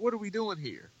thinking, like, what are we doing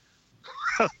here?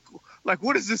 Like,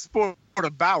 what is this sport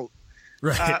about?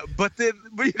 Right. But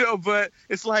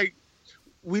it's like,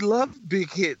 we love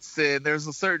big hits, and there's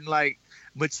a certain, like,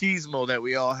 machismo that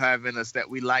we all have in us that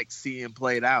we like seeing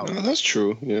played out. Oh, that's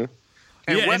true, yeah.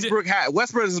 And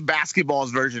Westbrook is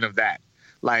basketball's version of that.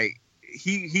 Like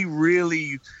he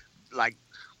really like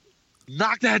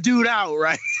knocked that dude out,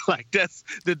 right? Like that's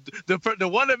the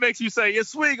one that makes you say, "You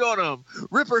swing on him,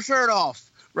 rip her shirt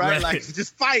off," right? Like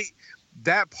just fight.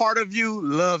 That part of you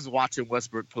loves watching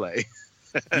Westbrook play.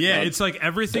 Yeah, it's like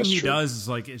everything he does is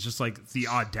like, it's just like the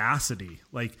audacity.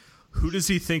 Like, who does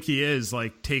he think he is?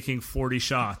 Like taking 40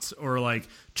 shots or like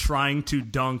trying to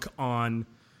dunk on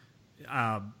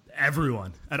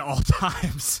everyone at all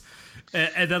times,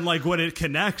 and then like when it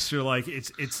connects, you're like,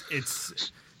 it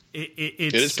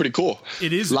is pretty cool.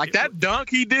 It is like that dunk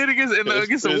he did against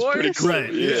the Warriors. Cool.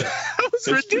 Right? Yeah, that was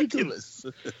ridiculous.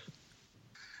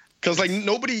 Because like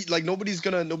nobody's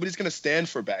gonna stand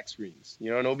for back screens.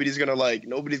 You know, nobody's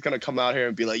gonna come out here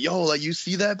and be like, yo, like you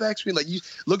see that back screen? Like you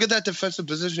look at that defensive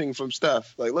positioning from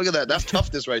Steph. Like look at that. That's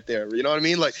toughness right there. You know what I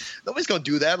mean? Like nobody's gonna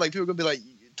do that. Like people are gonna be like,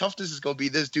 toughness is gonna be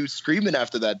this dude screaming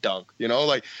after that dunk. You know,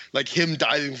 like him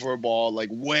diving for a ball like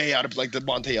way out of like the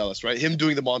Monte Ellis, right? Him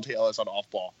doing the Monte Ellis on off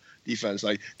ball defense.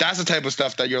 Like that's the type of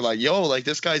stuff that you're like, yo, like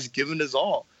this guy's giving his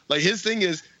all. Like his thing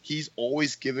is he's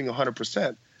always giving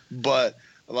 100%, but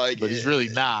he's really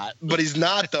not. But he's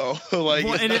not though. Like,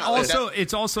 well, and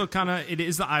it's also kind of it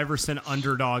is the Iverson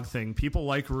underdog thing. People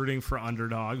like rooting for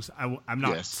underdogs. I'm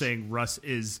not saying Russ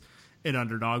is an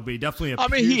underdog, but he definitely appears.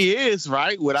 I mean, he is,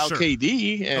 right? Without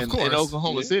KD and in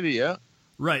Oklahoma City, yeah.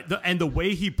 Right. And the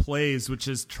way he plays, which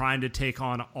is trying to take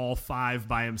on all five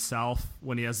by himself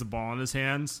when he has the ball in his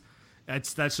hands,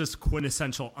 that's just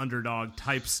quintessential underdog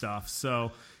type stuff.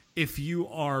 So if you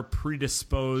are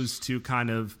predisposed to kind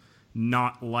of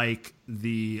not like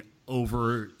the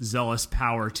overzealous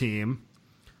power team,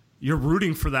 you're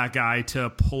rooting for that guy to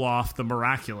pull off the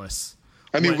miraculous.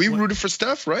 I mean, we rooted for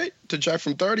Steph, right? To jack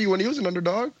from 30 when he was an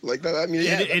underdog, like that. I mean,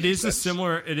 it is a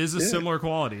similar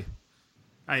quality.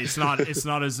 It's not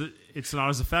as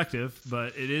effective,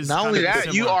 but it is. Not only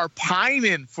that, you are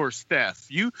pining for Steph.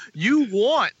 You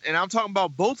want, and I'm talking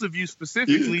about both of you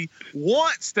specifically,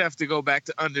 want Steph to go back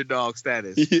to underdog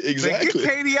status. Exactly.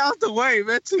 Man, get KD out the way,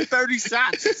 man. 230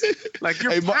 shots. Like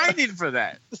you're pining for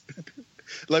that.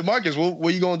 Like Marcus, what are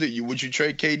you gonna do? Would you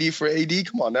trade KD for AD?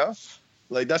 Come on now.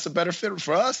 Like that's a better fit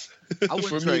for us. I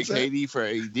wouldn't trade KD for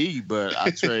AD, but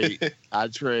I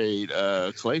trade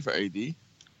Clay for AD.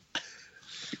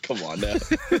 Come on now.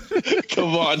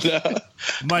 Come on now.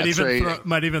 Might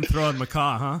even throw in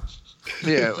McCaw, huh?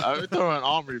 Yeah, I would throw in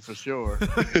Omri for sure.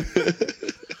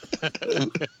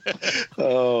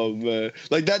 Oh man,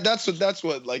 like that's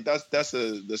what like that's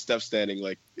the Steph standing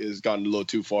like is gotten a little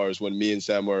too far. Is when me and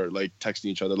Sam were like texting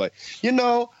each other like, you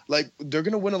know, like they're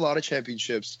gonna win a lot of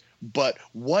championships, but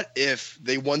what if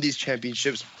they won these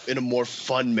championships in a more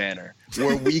fun manner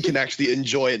where we can actually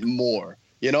enjoy it more?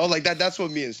 You know, like that's what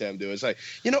me and Sam do. It's like,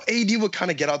 you know, AD would kind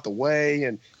of get out the way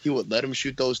and he would let him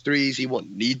shoot those threes. He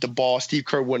wouldn't need the ball. Steve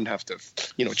Kerr wouldn't have to,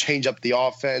 you know, change up the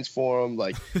offense for him.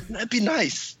 Like, that'd be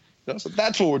nice. You know, so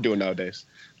that's what we're doing nowadays.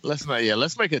 Let's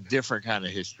make a different kind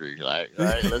of history. Like, all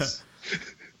right,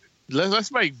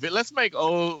 let's make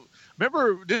old.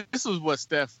 Remember, this was what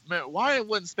Steph. Man, why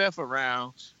wasn't Steph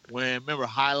around when? Remember,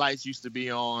 highlights used to be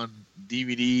on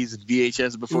DVDs and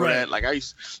VHS before that. Like I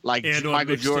used, like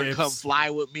Michael Jordan, Come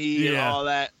Fly With Me, and all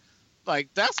that. Like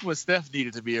that's what Steph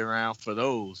needed to be around for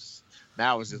those.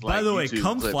 Now it's just like. By the way,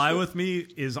 Come Fly With Me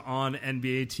is on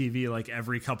NBA TV like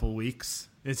every couple weeks.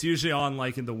 It's usually on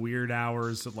like in the weird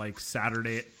hours of like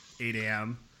Saturday at 8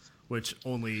 a.m., which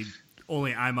only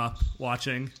I'm up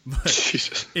watching, but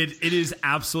it is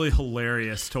absolutely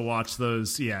hilarious to watch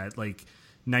those. Yeah, like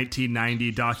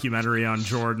 1990 documentary on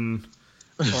Jordan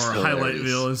or highlight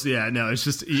reels. Yeah, no, it's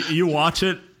just you watch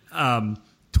it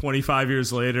 25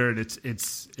 years later, and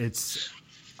it's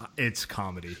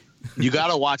comedy. You got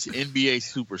to watch NBA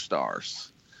Superstars.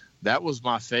 That was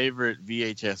my favorite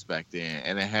VHS back then,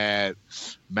 and it had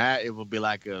Matt. It would be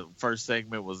like a first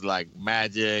segment was like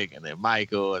Magic, and then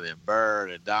Michael, and then Bird,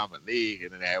 and Dominique,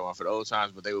 and then they had one for the old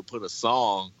times. But they would put a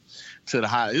song to the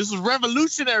highlights. This was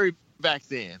revolutionary back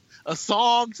then. A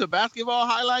song to basketball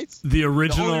highlights. The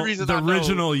original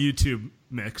YouTube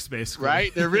mix, basically.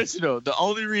 Right, the original. The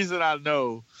only reason I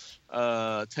know,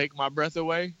 "Take My Breath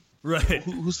Away." Right.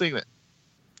 Who sing that?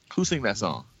 Who sing that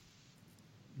song?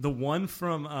 The one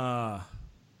from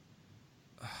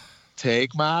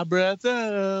Take My Breath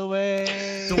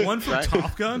Away. The one from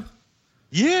Top Gun?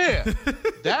 Yeah.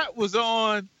 that was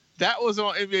on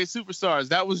NBA Superstars.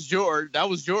 That was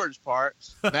George's part.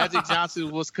 Magic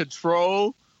Johnson was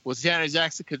Control. Was Janet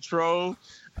Jackson Control.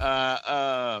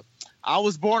 I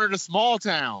Was Born in a Small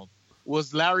Town.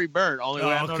 was Larry Bird. Only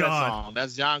way I know that song.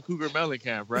 That's John Cougar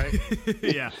Mellencamp, right?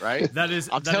 Yeah. Right?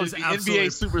 I'm telling you, NBA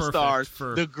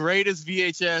Superstars, the greatest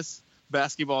VHS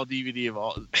basketball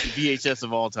VHS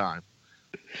of all time.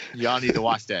 Y'all need to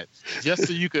watch that. Just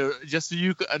so you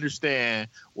could understand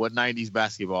what 90s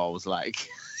basketball was like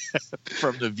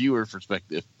from the viewer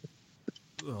perspective.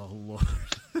 Oh Lord.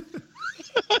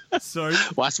 Sorry.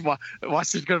 Watch.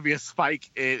 There's going to be a spike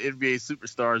in NBA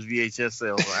Superstars VHS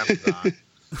sales on Amazon.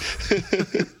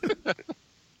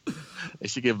 They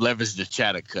should give Levis the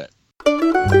chat a cut.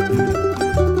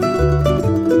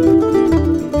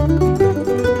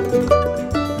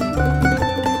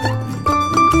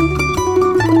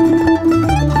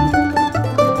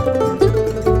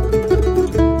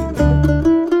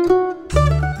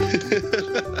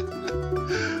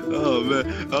 Oh man,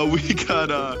 we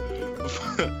got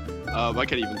I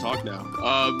can't even talk now.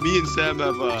 Me and Sam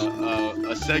have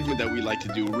a segment that we like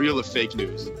to do, real or fake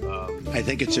news. I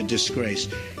think it's a disgrace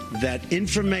that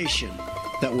information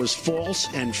that was false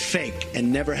and fake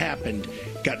and never happened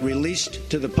got released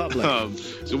to the public.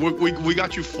 So we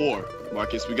got you 4,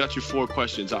 Marcus. We got you 4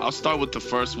 questions. I'll start with the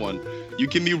first one. You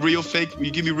give me real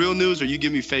news, or you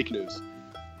give me fake news.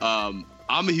 I'm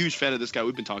a huge fan of this guy.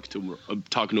 We've been talking to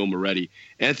him already.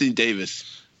 Anthony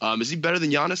Davis. Is he better than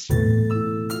Giannis?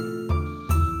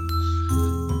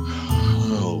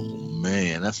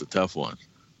 Man, that's a tough one.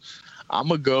 I'm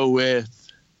gonna go with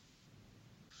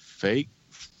fake,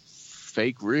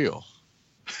 real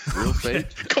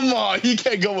fake. Come on, you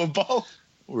can't go with both.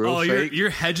 Real fake. You're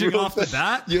hedging real off the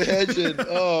bat. You're hedging.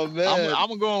 Oh man,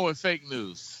 I'm going with fake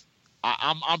news.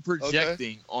 I'm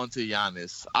projecting onto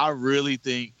Giannis.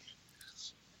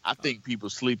 I think people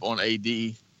sleep on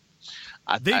AD.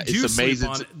 They do sleep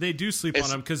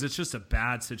on him because it's just a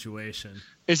bad situation.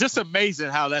 It's just amazing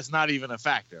how that's not even a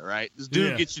factor, right? This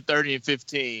dude gets you 30 and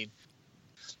 15,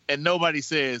 and nobody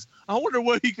says, I wonder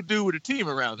what he could do with a team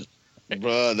around him.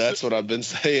 Bro, that's what I've been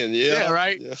saying. Yeah,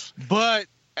 right? Yeah. But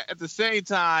at the same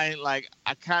time, like,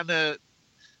 I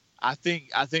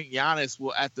think Giannis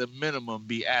will, at the minimum,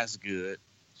 be as good.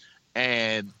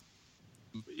 And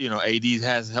AD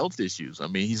has health issues. I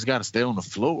mean, he's got to stay on the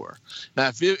floor. Now,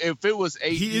 if it was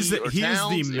AD Towns, it would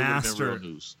have been real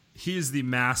news. He is the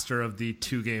master of the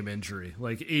 2-game injury.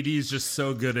 Like, AD is just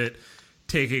so good at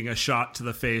taking a shot to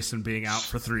the face and being out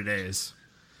for 3 days.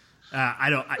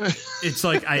 It's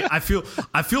like I feel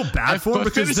bad for him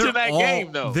because he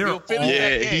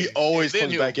always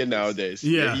comes back in nowadays.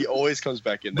 Yeah, he always comes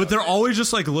back in. But they're always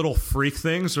just like little freak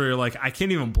things where you're like, I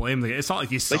can't even blame the guy. It's not like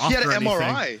he's soft. Like he had an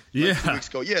MRI. 2 weeks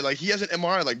ago. Yeah, like he has an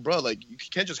MRI. Like, bro, like you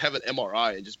can't just have an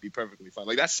MRI and just be perfectly fine.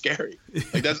 Like that's scary.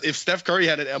 Like that's if Steph Curry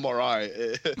had an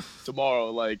MRI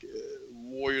tomorrow, like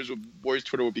Warriors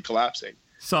Twitter would be collapsing.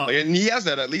 So and he has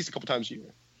that at least a couple times a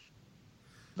year.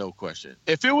 No question.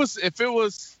 If it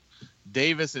was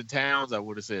Davis and Towns, I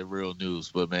would have said real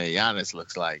news. But man, Giannis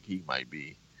looks like he might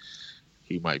be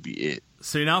it.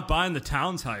 So you're not buying the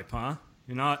Towns hype, huh?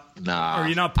 You're not. Nah. Or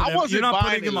you're not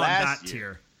putting him on that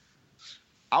tier.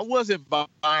 I wasn't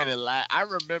buying it I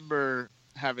remember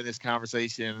having this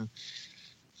conversation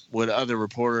with other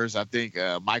reporters. I think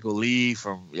Michael Lee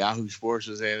from Yahoo Sports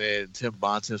was in it, and Tim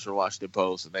Bontemps from Washington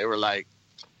Post, and they were like,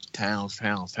 Towns.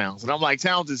 And I'm like,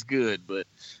 Towns is good, but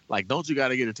like, don't you got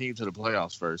to get a team to the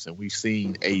playoffs first? And we've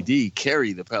seen AD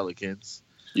carry the Pelicans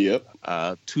to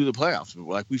the playoffs.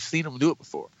 Like, we've seen him do it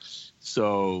before.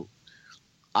 So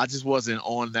I just wasn't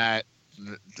on that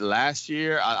last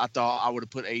year. I thought I would have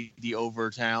put AD over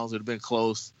Towns. It would have been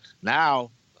close.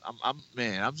 Now I'm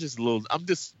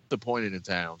disappointed in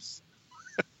Towns.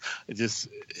 It just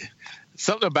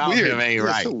something about him ain't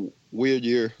right. Weird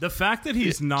year. The fact that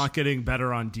he's not getting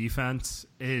better on defense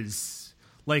is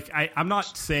like I'm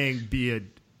not saying be a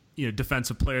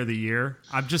defensive player of the year.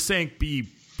 I'm just saying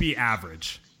be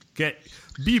average.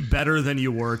 Be better than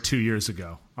you were 2 years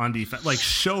ago on defense. Like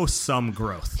show some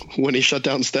growth. When he shut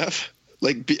down Steph,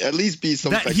 like at least be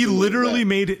some. He literally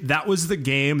made it. That was the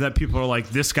game that people are like,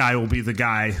 this guy will be the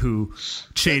guy who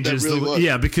changes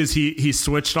because he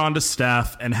switched on to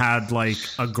Steph and had like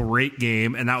a great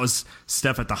game, and that was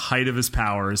Steph at the height of his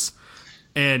powers,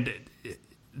 and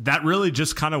that really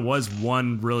just kind of was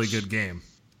one really good game.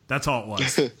 That's all it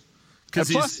was. And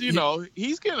plus,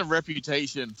 he's getting a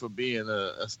reputation for being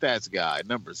a stats guy,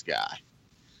 numbers guy.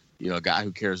 A guy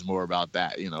who cares more about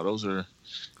that. Those are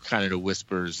kind of the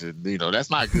whispers, and that's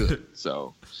not good.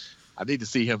 So I need to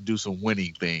see him do some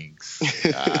winning things.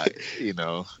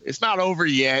 It's not over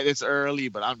yet. It's early,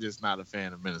 but I'm just not a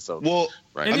fan of Minnesota. Well,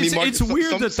 right? I mean, Mark, it's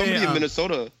weird that somebody in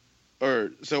Minnesota, I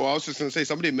was just going to say,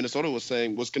 somebody in Minnesota was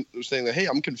saying that, hey,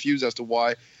 I'm confused as to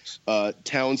why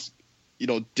Towns,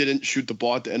 didn't shoot the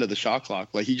ball at the end of the shot clock.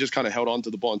 Like, he just kind of held on to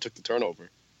the ball and took the turnover.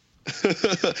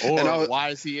 Or why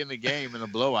is he in the game in a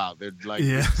blowout? They're like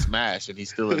smash, and he's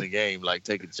still in the game, like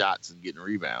taking shots and getting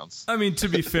rebounds. I mean, to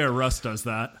be fair, Russ does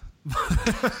that.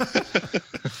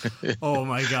 Oh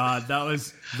my God,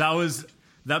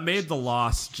 that made the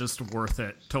loss just worth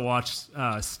it to watch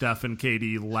Steph and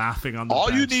KD laughing on the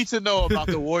bench. All you need to know about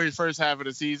the Warriors' first half of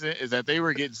the season is that they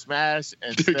were getting smashed,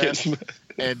 and Steph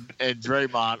and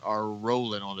Draymond are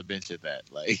rolling on the bench at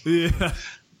that. Like, yeah.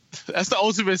 That's the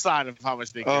ultimate sign of how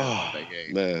much they care about that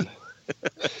game. Man.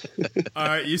 All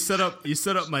right, you set up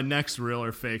my next real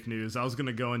or fake news. I was going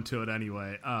to go into it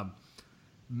anyway.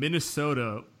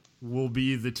 Minnesota will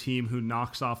be the team who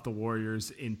knocks off the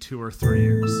Warriors in 2 or 3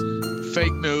 years.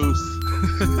 Fake news.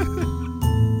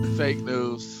 Fake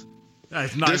news.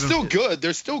 They're still good.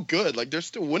 They're still good. Like, they're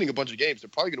still winning a bunch of games. They're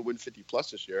probably going to win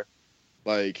 50+ this year.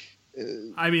 Like,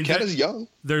 I mean, Cat is young.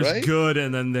 There's right? good,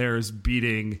 and then there's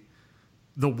beating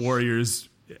the Warriors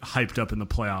hyped up in the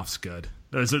playoffs good.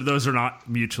 Those are not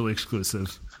mutually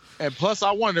exclusive. And plus,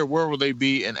 I wonder where will they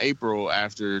be in April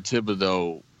after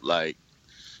Thibodeau, like,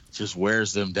 just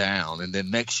wears them down. And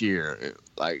then next year,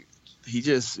 like,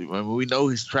 we know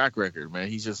his track record, man.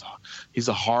 He's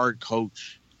a hard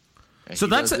coach. So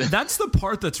that's the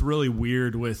part that's really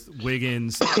weird with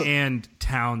Wiggins and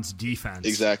Towns' defense.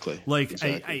 Exactly. Like,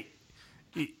 exactly.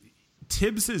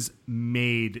 Tibbs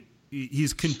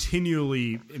he's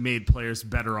continually made players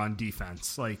better on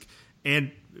defense, like,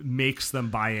 and makes them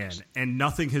buy in. And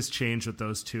nothing has changed with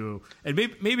those two. And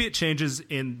maybe it changes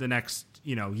in the next,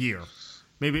 year.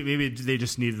 Maybe they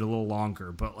just need it a little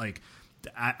longer. But, like,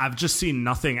 I've just seen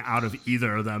nothing out of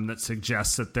either of them that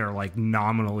suggests that they're, like,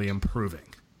 nominally improving.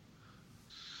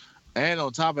 And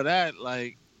on top of that,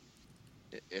 like,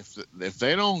 if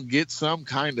they don't get some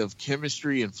kind of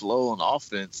chemistry and flow on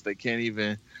offense, they can't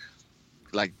even,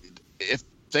 like, if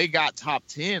they got top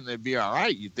 10, they'd be all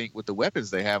right, you think, with the weapons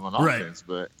they have on offense.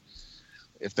 Right.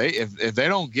 But if they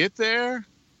don't get there,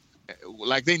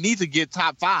 like, they need to get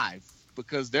top 5,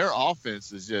 because their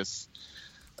offense is just,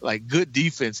 like, good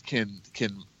defense can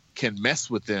mess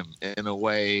with them in a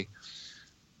way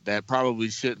that probably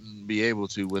shouldn't be able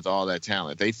to with all that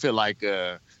talent. They feel like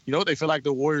they feel like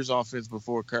the Warriors offense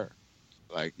before Kerr.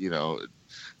 Like,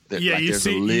 there's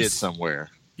a lid somewhere.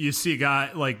 You see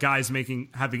guys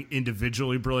having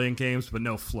individually brilliant games, but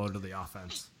no flow to the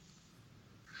offense.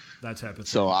 That type of thing.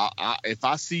 So if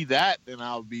I see that, then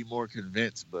I'll be more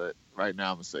convinced. But right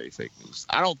now, I'm gonna say fake news.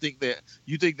 I don't think that.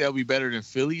 You think they'll be better than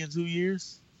Philly in 2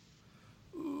 years?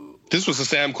 This was a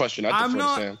Sam question. I'm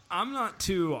not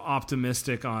too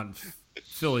optimistic on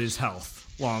Philly's health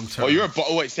long term.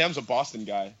 Wait, Sam's a Boston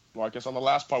guy. Marcus, on the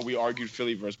last part, we argued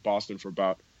Philly versus Boston for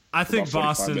about. I think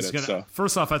Boston's going to...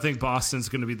 First off, I think Boston's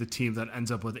going to be the team that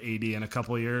ends up with AD in a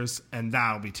couple of years, and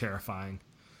that'll be terrifying.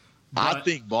 But I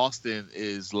think Boston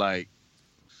is, like,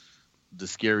 the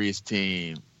scariest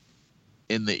team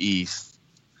in the East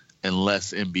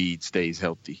unless Embiid stays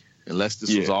healthy. Unless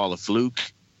this was all a fluke.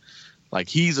 Like,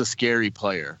 he's a scary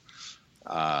player.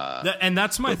 And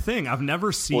that's my thing. I've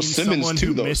never seen someone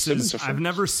who misses... I've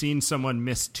never seen someone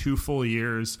miss 2 full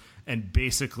years and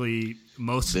basically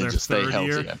most of their third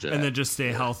year and then just stay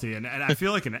healthy. And I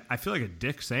feel like a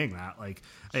dick saying that. Like,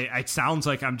 it sounds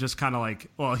like I'm just kind of like,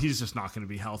 well, he's just not going to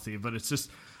be healthy. But it's just,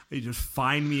 you just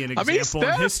find me an example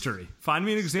in history. Find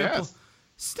me an example.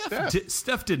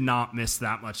 Steph did not miss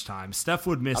that much time. Steph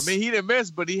would miss. I mean, he didn't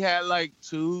miss, but he had like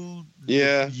 2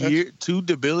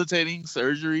 debilitating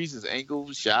surgeries. His ankle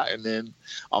was shot, and then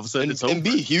all of a sudden it's over.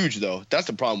 Embiid huge though. That's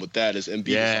the problem with that is Embiid.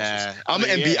 Yeah, I'm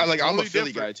a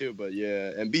Philly guy too, but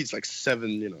yeah, Embiid's like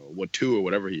 7, 2 or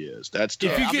whatever he is. That's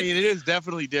tough. I mean, it is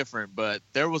definitely different, but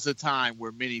there was a time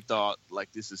where many thought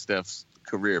like this is Steph's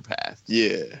career path.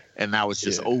 Yeah, and now it's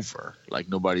just over. Like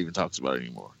nobody even talks about it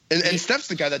anymore. And Steph's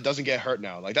the guy that doesn't get hurt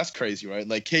now. Like, that's crazy, right?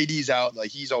 Like, KD's out. Like,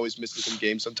 he's always missing some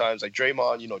games sometimes. Like,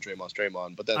 Draymond, Draymond's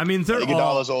Draymond. But then, I mean,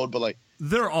 Iguodala's old, but like...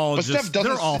 They're all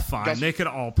fine. They could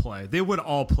all play. They would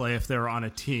all play if they were on a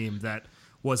team that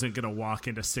wasn't going to walk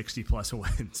into 60-plus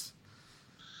wins.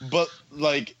 But,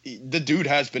 like, the dude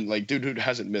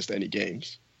hasn't missed any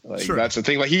games. Like, sure. That's the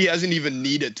thing. Like, he hasn't even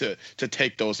needed to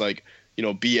take those, like...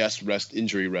 BS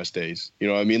injury rest days. You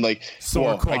know what I mean? Like,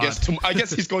 I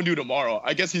guess he's going to tomorrow.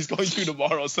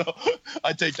 So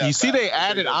I take that. You see, they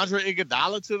added Andre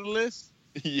Iguodala to the list.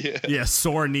 Yeah,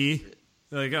 sore knee.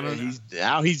 Like, I don't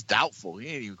know. He's doubtful. He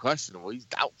ain't even questionable. He's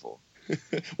doubtful.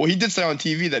 Well, he did say on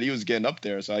TV that he was getting up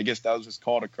there, so I guess that was his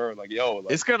call to Kerr. Like,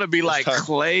 it's gonna be like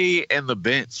Clay and the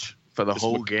bench for the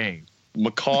whole game.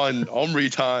 McCaw and Omri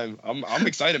time. I'm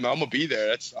excited, man. I'm gonna be there.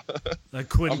 That's that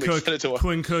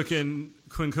Quinn Cook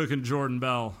and Jordan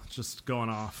Bell just going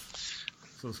off.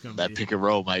 So it's gonna that pick and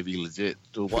roll might be legit.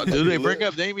 Do they bring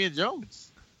up Damian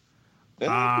Jones? He'll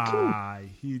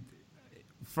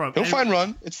find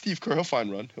run. It's Steve Kerr. He'll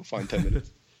find run. He'll find 10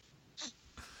 minutes.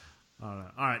 All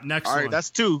right, next one. All right, that's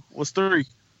 2. What's 3?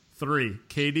 3.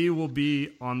 KD will be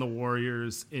on the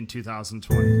Warriors in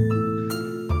 2020.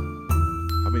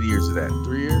 How many years is that?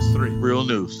 3 years? 3. Real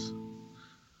news.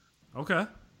 Okay.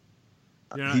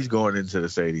 Yeah. He's going into the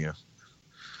stadium.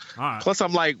 All right. Plus,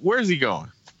 I'm like, where's he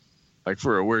going? Like,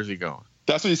 for real, where's he going?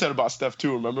 That's what you said about Steph,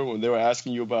 too. Remember when they were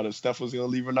asking you about if Steph was going to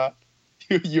leave or not?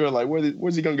 You were like,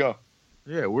 where's he going to go?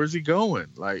 Yeah, where's he going?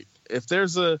 Like, if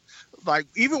there's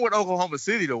even with Oklahoma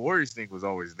City, the Warriors thing was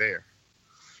always there.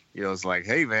 You know, it's like,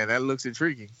 hey, man, that looks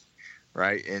intriguing,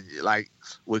 right? And, like,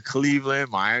 with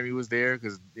Cleveland, Miami was there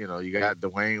because, you know, you got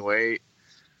Dwayne Wade.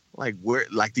 Like,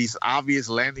 these obvious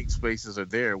landing spaces are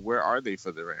there. Where are they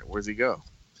for Durant? Where's he go?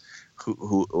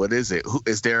 What is it?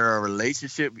 Is there a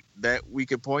relationship that we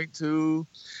could point to?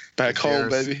 Back home,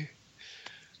 baby.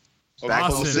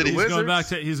 Boston.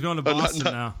 He's going to Boston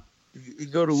now. You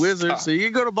go to Wizards, so you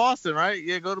can go to Boston, right?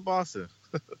 Yeah, go to Boston.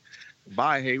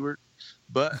 Bye, Hayward.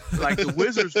 But, like, the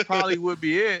Wizards probably would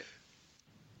be it.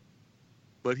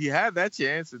 But he had that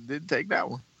chance and didn't take that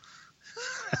one.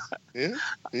 Yeah.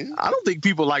 I don't think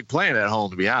people like playing at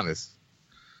home, to be honest.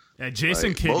 Yeah,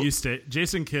 Jason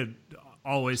Kidd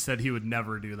always said he would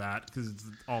never do that because it's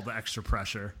all the extra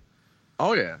pressure.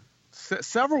 Oh, yeah.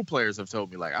 Several players have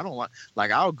told me, like, I don't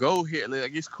like, I'll go here.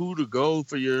 Like, it's cool to go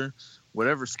for your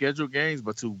whatever scheduled games,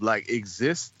 but to, like,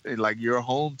 exist in, like, your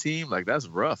home team, like, that's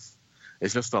rough.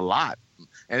 It's just a lot.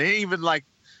 And it ain't even, like,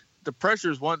 the pressure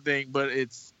is one thing, but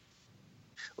it's,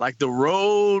 like, the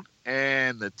road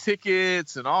and the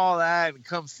tickets and all that and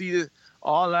come see it.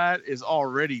 All that is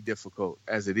already difficult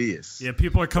as it is. Yeah,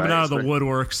 people are coming out of the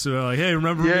woodworks. So like, hey,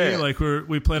 remember me? Like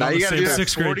we played on the same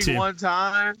 6th grade team 41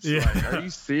 times. Yeah, like, are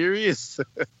you serious?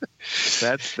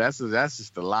 that's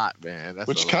just a lot, man.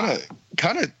 Which kind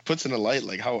of puts in a light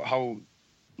like how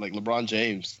like LeBron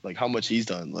James, like how much he's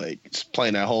done, like just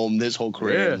playing at home this whole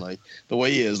career, and like the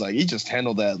way he is, like he just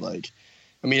handled that like.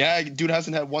 I mean, dude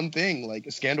hasn't had one thing, like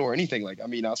a scandal or anything. Like, I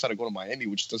mean, outside of going to Miami,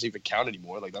 which doesn't even count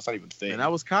anymore. Like, that's not even a thing. And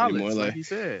that was college, anymore. Like he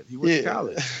said. He went to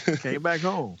college. Came back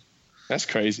home. That's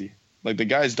crazy. Like, the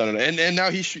guy's done it. And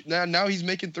now he's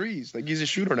making threes. Like, he's a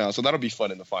shooter now. So that'll be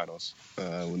fun in the finals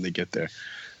when they get there.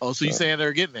 Oh, so you're saying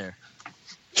they're getting there?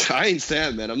 I ain't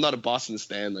saying, man. I'm not a Boston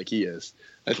stan like he is.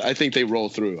 I think they roll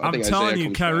through. I'm telling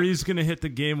you, Kyrie's going to hit the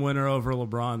game winner over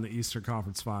LeBron in the Eastern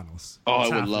Conference Finals. Oh,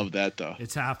 I would love that, though.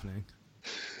 It's happening.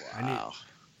 Wow.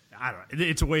 I don't.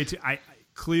 It's way too.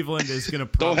 Cleveland is going to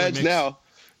probably. Don't hedge now.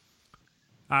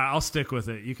 I'll stick with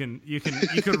it. You can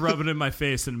rub it in my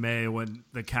face in May when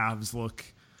the Cavs look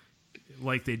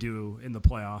like they do in the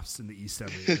playoffs in the East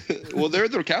every year. Well, their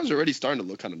Cavs are already starting to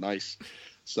look kind of nice.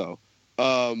 So,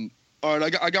 all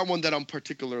right, I got one that I'm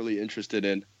particularly interested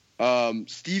in.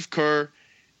 Steve Kerr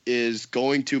is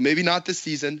going to, maybe not this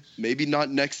season, maybe not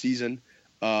next season,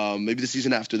 maybe the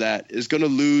season after that, is going to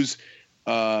lose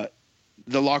the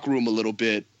locker room a little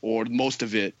bit, or most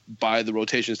of it, by the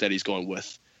rotations that he's going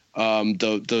with.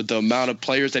 The amount of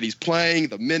players that he's playing,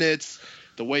 the minutes,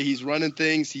 the way he's running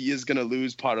things, he is going to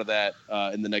lose part of that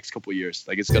in the next couple of years.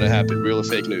 Like, it's going to happen. Real or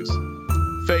fake news?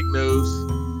 Fake news.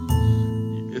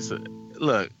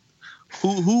 Look,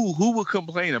 who would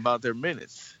complain about their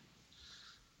minutes?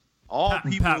 All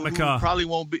people who probably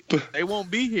won't be. They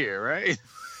won't be here, right?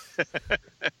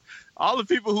 All the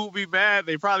people who will be mad,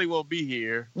 they probably won't be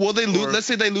here. Well, they lose. Let's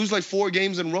say they lose like 4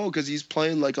 games in a row because he's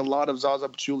playing like a lot of Zaza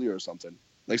Pachulia or something.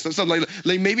 Like something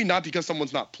like maybe not because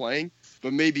someone's not playing,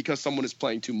 but maybe because someone is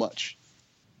playing too much.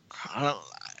 I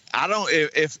don't.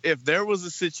 If there was a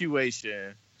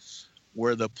situation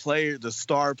where the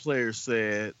star player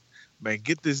said, "Man,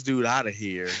 get this dude out of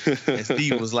here," and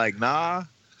Steve was like, "Nah,"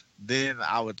 then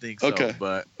I would think so. Okay.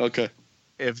 But okay,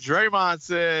 if Draymond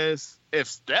says, if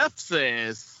Steph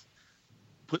says,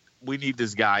 we need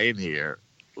this guy in here,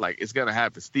 like, it's gonna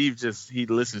happen. Steve he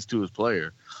listens to his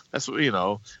player. That's what, you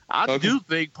know. I do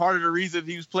think part of the reason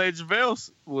he was playing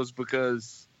JaVale was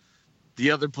because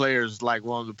the other players like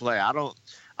wanted to play. I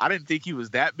didn't think he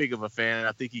was that big of a fan.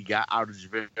 I think he got out of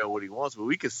JaVale what he wants, but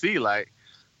we could see like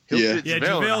he'll get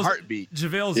JaVale in a heartbeat.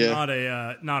 JaVale's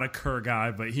not a Kerr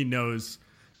guy, but he knows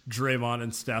Draymond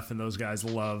and Steph and those guys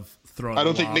love throwing. I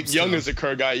don't think Nick Young is a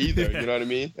Kerr guy either. You know what I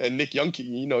mean? And Nick Young,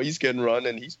 he's getting run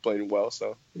and he's playing well.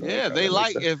 So they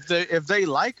like if they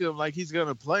like him, like he's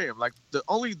gonna play him. Like the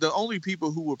only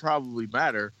people who would probably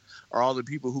matter are all the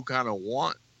people who kind of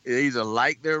want, they either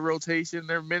like their rotation,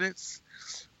 their minutes,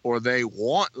 or they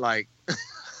want like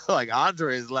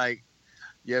Andre is like,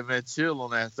 yeah, man, chill on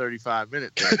that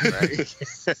 35-minute thing,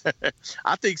 right?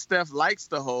 I think Steph likes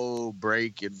the whole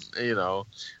break, and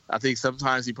I think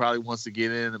sometimes he probably wants to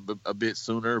get in a bit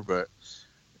sooner, but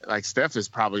like Steph is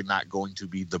probably not going to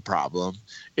be the problem.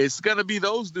 It's gonna be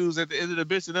those dudes at the end of the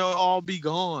bench, and they'll all be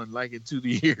gone like in 2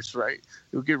 years, right?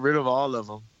 You'll get rid of all of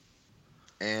them,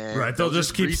 and right, they'll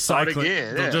just keep cycling.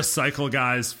 They'll just cycle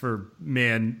guys for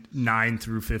 9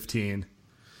 through 15.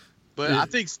 But I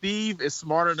think Steve is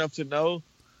smart enough to know,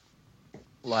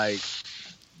 like,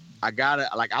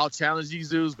 I'll challenge these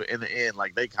dudes, but in the end,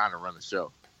 like, they kind of run the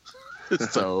show.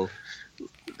 So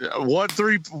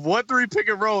 1-3 pick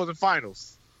and roll in the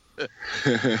finals.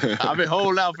 I've been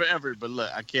holding out forever, but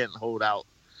look, I can't hold out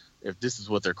if this is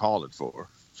what they're calling for.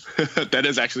 That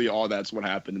is actually all that's what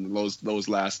happened in those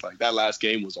last, like, that last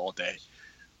game was all day.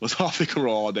 Was all pick and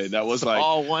roll all day. That was like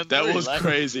that was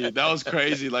crazy. That was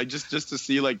crazy. Like just to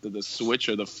see like the switch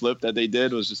or the flip that they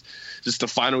did was just the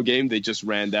final game. They just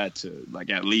ran that to like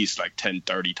at least like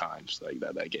 10-30 times like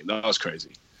that game. That was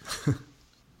crazy.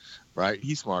 Right?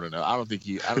 He's smart enough. I don't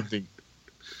think.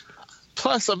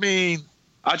 Plus, I mean,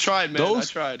 I tried, man. I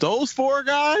tried. Those 4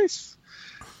 guys,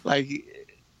 like,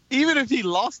 even if he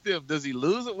lost them, does he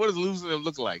lose it? What does losing them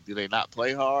look like? Do they not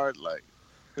play hard? Like,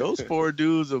 those 4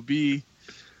 dudes will be.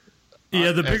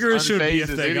 Yeah, the bigger issue would be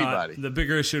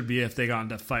if they got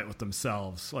into a fight with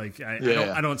themselves. Like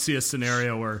I don't see a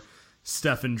scenario where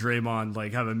Steph and Draymond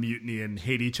like have a mutiny and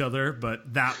hate each other,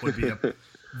 but that would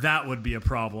be a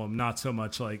problem. Not so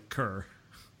much like Kerr.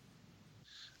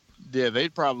 Yeah,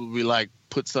 they'd probably like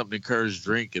put something in Kerr's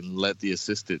drink and let the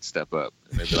assistant step up.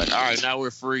 And they'd be like, "All right, now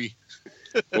we're free."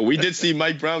 Well, we did see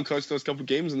Mike Brown coach those couple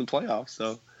games in the playoffs,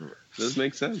 so it does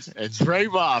make sense. And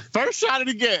Draymond, first shot of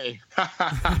the game.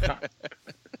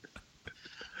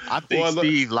 I think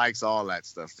Steve likes all that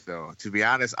stuff, though. To be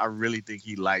honest, I really think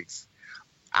he likes.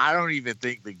 I don't even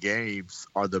think the games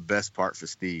are the best part for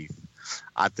Steve.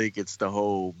 I think it's the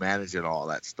whole managing all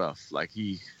that stuff. Like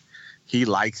he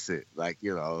likes it. Like,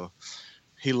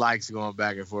 he likes going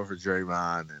back and forth with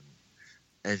Draymond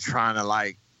and trying to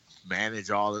like manage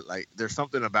all it. Like, there's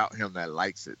something about him that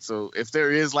likes it. So if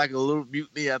there is like a little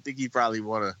mutiny, I think he probably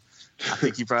like,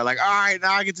 all right,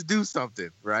 now I get to do something,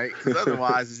 right? Because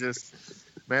otherwise it's just,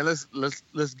 man, let's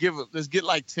get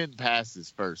like 10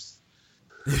 passes first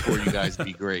before you guys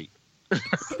be great.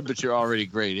 But you're already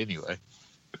great anyway.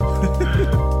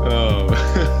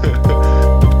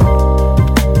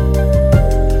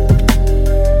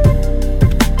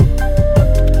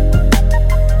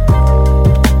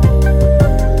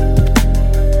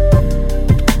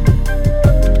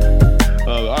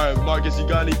 Marcus, you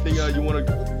got anything you want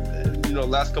to,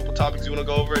 last couple topics you want to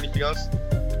go over? Anything else?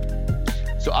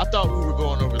 So I thought we were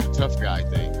going over the tough guy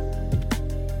thing.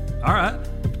 All right.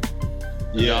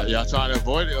 Yeah, y'all trying to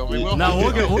avoid it? We'll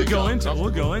go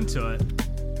into it.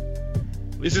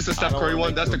 Is this a Steph Curry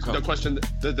one? That's the question.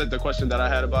 The question that I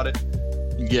had about it.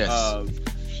 Yes.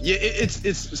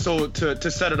 It's so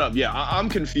to set it up. Yeah, I'm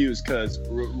confused because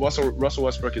Russell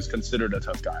Westbrook is considered a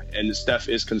tough guy, and Steph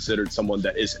is considered someone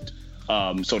that isn't,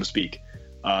 so to speak,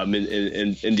 in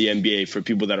the NBA for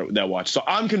people that watch. So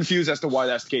I'm confused as to why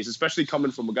that's the case, especially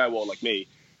coming from a guy like me,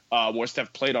 where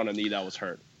Steph played on a knee that was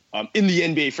hurt in the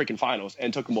NBA freaking finals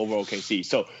and took him over OKC.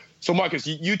 So Marcus,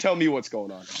 you tell me what's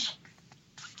going on.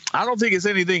 I don't think it's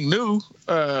anything new.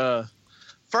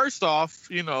 First off,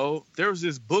 there was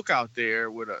this book out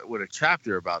there with a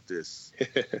chapter about this,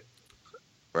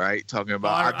 right? Talking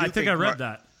about. I think I read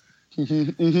that.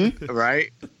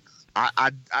 Right.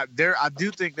 I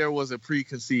do think there was a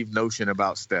preconceived notion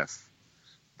about Steph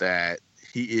that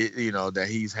that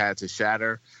he's had to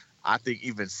shatter. I think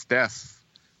even Steph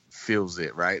feels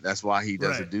it, right? That's why he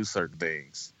doesn't do certain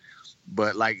things.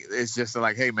 But like, it's just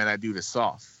like, hey man, that dude is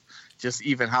soft. Just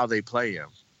even how they play him,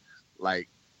 like,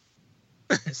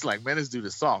 it's like, man, this dude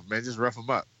is soft, man. Just rough him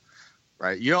up,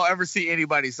 right? You don't ever see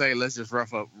anybody say, let's just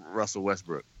rough up Russell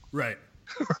Westbrook, right?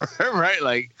 Right?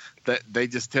 Like that, they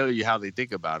just tell you how they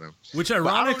think about him. Which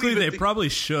ironically, they probably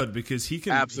should, because he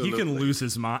can lose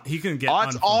his mind. He can get.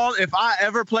 That's all. If I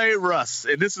ever played Russ,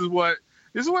 and this is what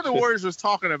the Warriors was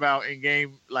talking about in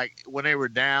game, like when they were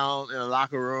down in the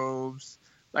locker rooms.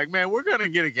 Like, man, we're gonna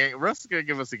get a game. Russ is gonna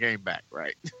give us a game back,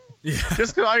 right? Yeah.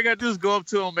 Just because all you gotta do is go up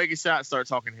to him, make a shot, start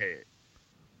talking head.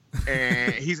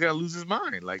 and he's gonna lose his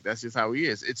mind. Like, that's just how he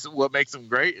is. It's what makes him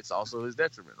great. It's also his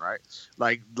detriment, right?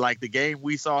 Like the game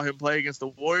we saw him play against the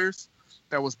Warriors,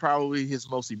 that was probably his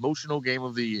most emotional game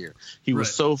of the year. He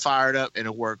was so fired up, and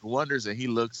it worked wonders, and he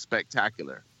looked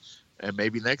spectacular. And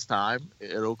maybe next time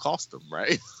it'll cost him,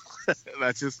 right?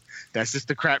 That's just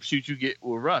the crapshoot you get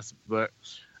with Russ. But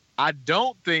I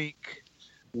don't think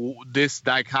this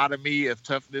dichotomy of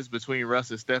toughness between Russ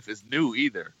and Steph is new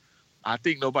either. I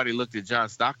think nobody looked at John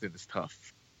Stockton as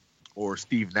tough or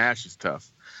Steve Nash as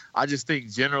tough. I just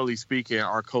think, generally speaking,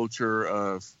 our culture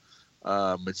of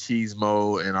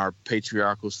machismo and our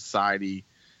patriarchal society,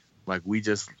 like we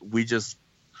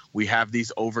have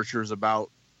these overtures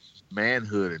about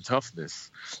manhood and toughness,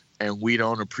 and we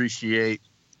don't appreciate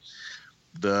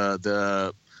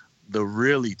the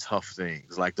really tough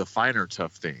things, like the finer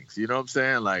tough things. You know what I'm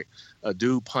saying? Like a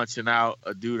dude punching out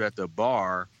a dude at the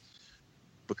bar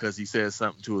because he said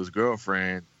something to his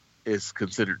girlfriend is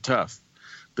considered tough.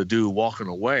 The dude walking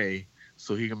away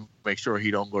so he can make sure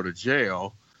he don't go to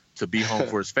jail to be home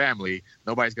for his family,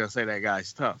 nobody's going to say that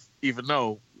guy's tough, even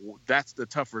though that's the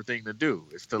tougher thing to do,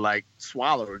 is to like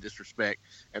swallow disrespect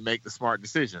and make the smart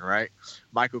decision, right?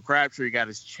 Michael Crabtree got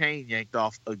his chain yanked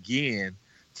off again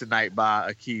tonight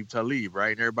by Aqib Talib,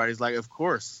 right? And everybody's like, of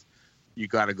course you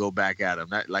got to go back at him.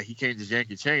 That, like, he can't just yank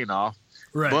your chain off.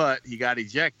 Right. But he got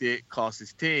ejected, cost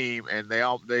his team, and they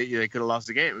could have lost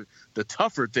the game. The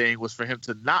tougher thing was for him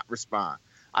to not respond.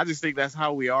 I just think that's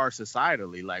how we are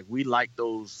societally. Like, we like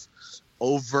those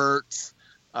overt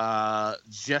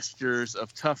gestures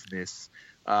of toughness.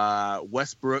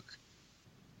 Westbrook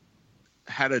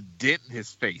had a dent in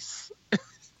his face,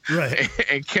 right,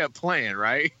 and kept playing.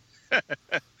 Right.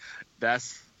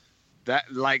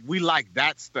 Like, we like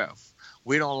that stuff.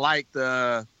 We don't like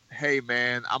the, hey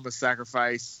man, I'm a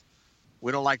sacrifice.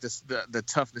 We don't like the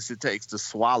toughness it takes to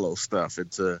swallow stuff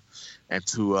and to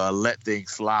let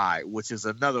things slide, which is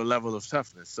another level of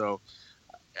toughness. So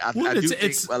I do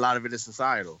think a lot of it is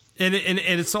societal, and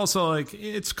it's also like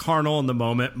it's carnal in the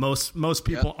moment. Most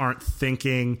people aren't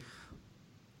thinking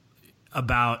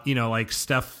about, you know, like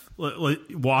Steph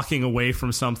walking away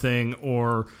from something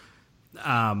or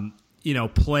you know,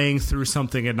 playing through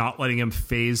something and not letting him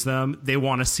phase them. They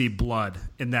want to see blood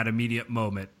in that immediate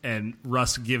moment, and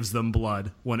Russ gives them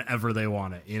blood whenever they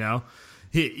want it. You know,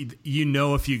 you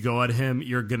know, if you go at him,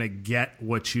 you're gonna get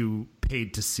what you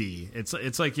paid to see.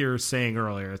 It's like you were saying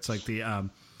earlier. It's like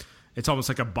it's almost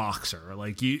like a boxer.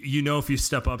 Like you know, if you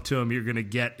step up to him, you're gonna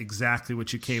get exactly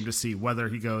what you came to see, whether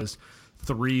he goes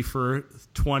 3 for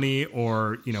 20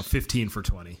 or, you know, 15 for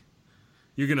 20.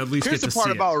 You're going to at least get to see it. Here's the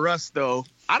part about Russ, though.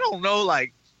 I don't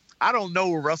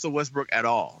know Russell Westbrook at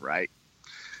all, right?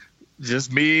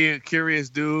 Just me, a curious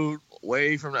dude,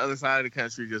 way from the other side of the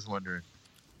country, just wondering.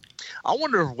 I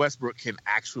wonder if Westbrook can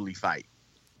actually fight.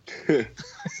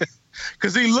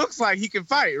 Because he looks like he can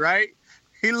fight, right?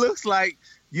 He looks like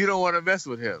you don't want to mess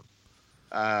with him.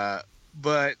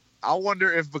 But I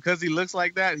wonder if because he looks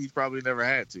like that, he's probably never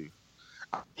had to.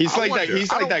 He's like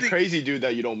that crazy dude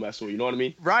that you don't mess with. You know what I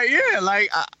mean? Right? Yeah. Like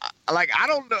I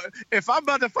don't know if I'm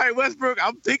about to fight Westbrook.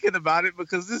 I'm thinking about it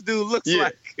because this dude looks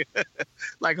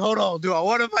like hold on, do I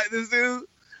want to fight this dude?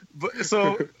 But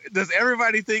so does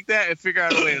everybody think that and figure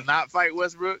out a way to not fight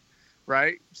Westbrook?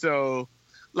 Right? So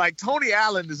like Tony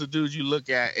Allen is a dude you look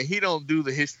at and he don't do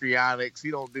the histrionics.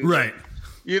 He don't do right.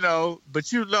 You know,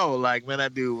 but you know, like, man,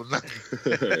 that dude will not.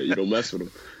 You don't mess with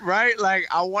him, right? Like,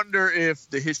 I wonder if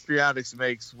the histrionics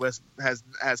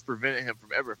has prevented him from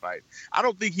ever fighting. I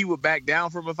don't think he would back down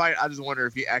from a fight. I just wonder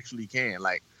if he actually can.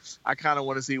 Like, I kind of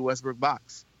want to see Westbrook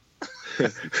box.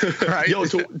 Right? Yo,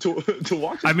 to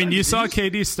watch. I mean, you saw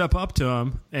KD step up to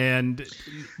him, and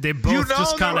they both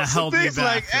just kind of held me back.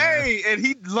 Like, hey, and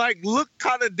he like looked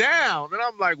kind of down, and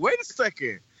I'm like, wait a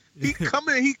second. He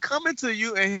coming to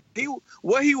you, and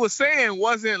what he was saying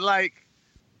wasn't like,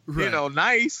 you know,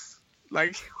 nice.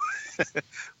 Like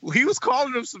he was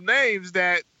calling him some names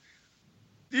that,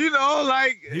 you know,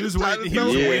 like he was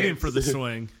waiting for the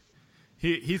swing.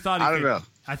 He thought I don't know.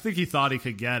 I think he thought he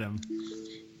could get him.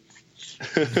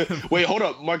 Wait, hold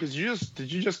up, Marcus.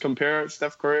 Did you just compare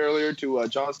Steph Curry earlier to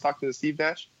John Stockton and Steve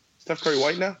Nash? Steph Curry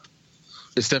white now?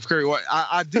 It's Steph Curry white.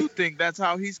 I do think that's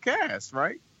how he's cast,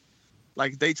 right?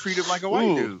 Like, they treat him like a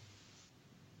white dude.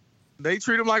 They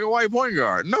treat him like a white point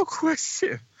guard. No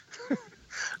question.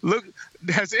 Look,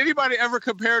 has anybody ever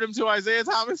compared him to Isaiah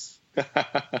Thomas?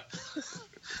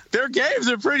 Their games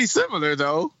are pretty similar,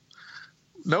 though.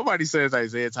 Nobody says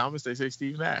Isaiah Thomas. They say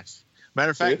Steve Nash.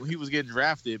 Matter of fact, when he was getting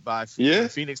drafted by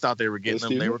Phoenix, Phoenix thought they were getting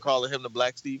him. They were calling him the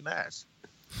Black Steve Nash.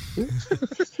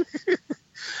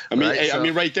 I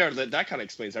mean, right there, that kind of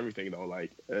explains everything, though.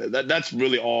 Like that's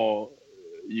really all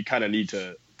you kind of need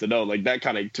to know. Like that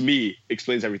kind of, to me,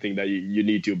 explains everything that you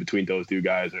need to between those two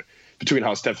guys, or between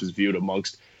how Steph is viewed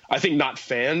amongst, I think, not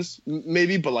fans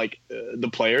maybe, but like the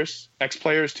players,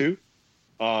 ex-players too,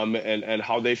 and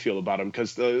how they feel about him.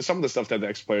 Because some of the stuff that the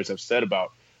ex-players have said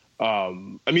about, I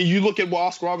mean, you look at what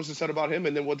Oscar Robertson said about him,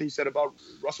 and then what he said about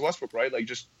Russell Westbrook, right? Like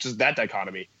just that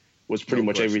dichotomy was pretty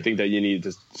much everything that you need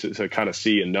to kind of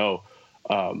see and know.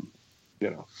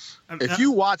 If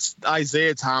you watch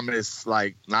Isaiah Thomas,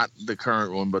 like not the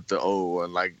current one, but the old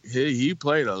one, like he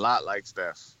played a lot like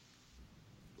Steph.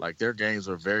 Like their games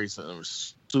were very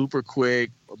super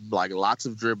quick, like lots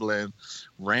of dribbling,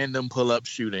 random pull-up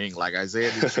shooting. Like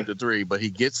Isaiah didn't shoot the three, but he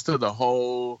gets to the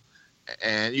hole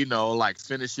and, like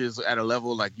finishes at a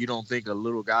level like you don't think a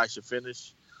little guy should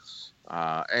finish.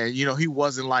 And, he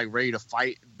wasn't like ready to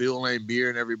fight Bill Laimbeer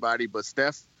and everybody, but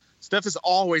Steph is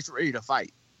always ready to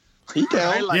fight. He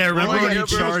down. Right? Like, remember when he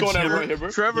charged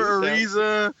Trevor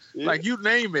Ariza, like you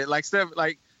name it. Like Steph,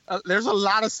 like there's a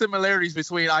lot of similarities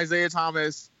between Isaiah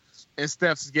Thomas and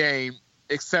Steph's game,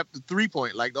 except the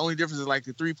 3-point. Like the only difference is like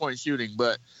the 3-point shooting,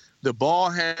 but the ball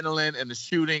handling and the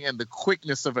shooting and the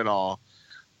quickness of it all.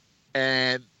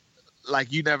 And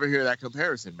like you never hear that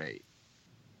comparison made.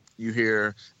 You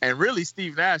hear, and really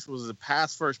Steve Nash was a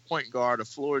pass first point guard, a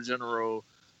floor general,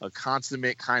 a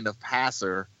consummate kind of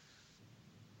passer.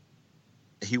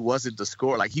 He wasn't the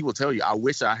scorer. Like he will tell you, I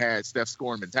wish I had Steph's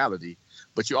scoring mentality,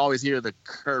 but you always hear the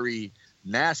Curry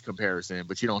Nash comparison,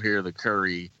 but you don't hear the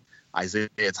Curry Isaiah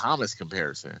Thomas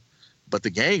comparison. But the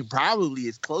game probably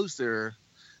is closer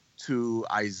to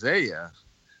Isaiah,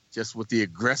 just with the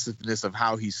aggressiveness of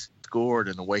how he scored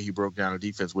and the way he broke down the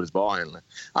defense with his ball handling.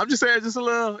 I'm just saying, just a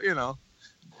little,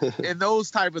 in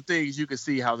those type of things, you can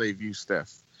see how they view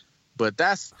Steph. But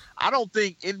I don't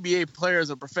think NBA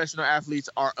players or professional athletes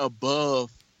are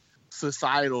above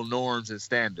societal norms and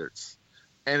standards.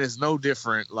 And it's no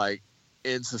different, like,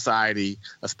 in society,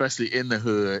 especially in the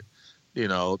hood,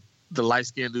 the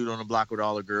light-skinned dude on the block with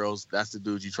all the girls, that's the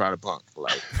dude you try to punk.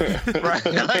 Like, right?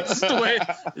 Like,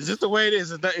 it's just the way it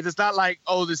is. It's not like,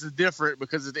 oh, this is different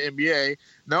because it's the NBA.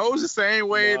 No, it's the same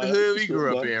way in the hood we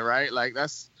grew up in, right? Like,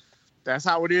 that's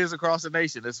how it is across the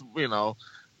nation. It's,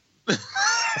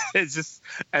 it's just,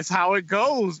 that's how it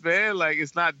goes, man. Like,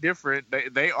 it's not different.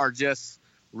 They are just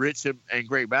rich and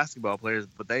great basketball players,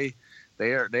 but they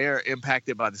are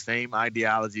impacted by the same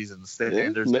ideologies and the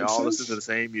standards. They all listen to the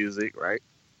same music, right?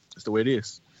 That's the way it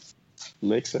is.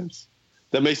 Makes sense.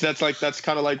 That's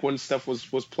kind of like when Steph was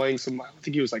playing I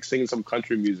think he was like singing some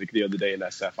country music the other day in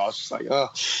that Steph. I was just like, oh,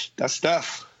 that's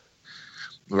Steph.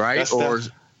 Right? That's or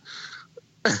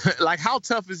Steph. Like, how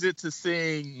tough is it to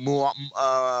sing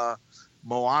Moana's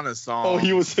song? Oh,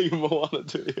 he was singing Moana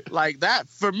too. Like that,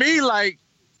 for me, like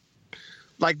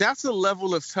that's a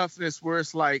level of toughness where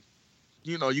it's like,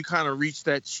 you kind of reach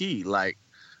that chi. Like,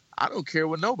 I don't care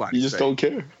what nobody You just don't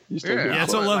care.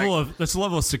 It's a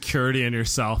level of security in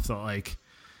yourself that, like,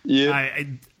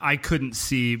 I couldn't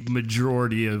see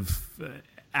majority of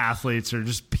athletes or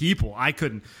just people. I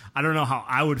don't know how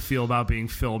I would feel about being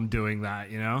filmed doing that,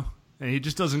 And he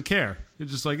just doesn't care. He's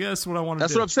just like, yeah, that's what I want to do.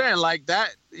 That's what I'm saying. Like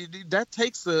that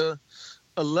takes a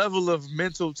level of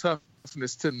mental toughness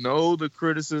to know the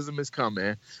criticism is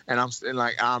coming, and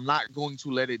I'm not going to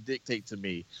let it dictate to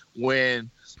me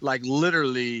when, like,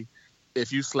 literally,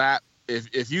 if you slap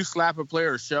a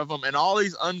player or shove them, and all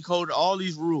these uncoded, all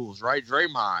these rules, right?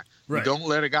 Draymond, you don't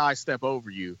let a guy step over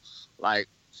you. Like,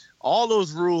 all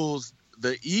those rules,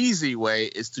 the easy way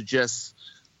is to just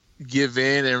give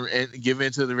in and give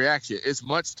in to the reaction. It's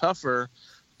much tougher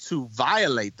to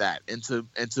violate that and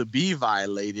to be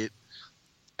violated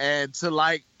and to,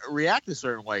 like, react a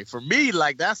certain way. For me,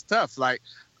 like, that's tough. Like,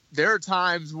 there are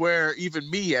times where even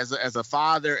me as a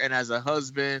father and as a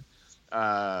husband,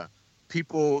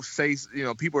 people say,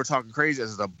 people are talking crazy.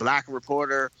 As a black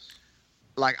reporter,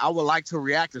 like, I would like to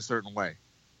react a certain way.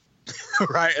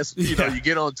 Right? As, you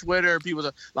get on Twitter, people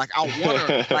are like,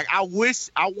 I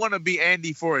want to be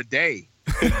Andy for a day.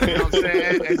 You know what I'm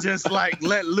saying? And just, like,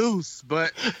 let loose.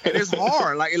 But it's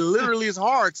hard. Like, it literally is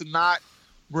hard to not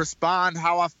respond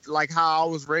how I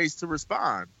was raised to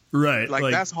respond. Right.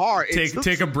 Like that's hard.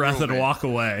 Take a breath and walk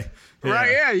away. Yeah.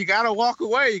 Right. Yeah. You got to walk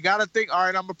away. You got to think, all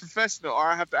right, I'm a professional, or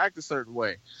I have to act a certain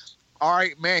way. All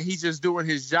right, man, he's just doing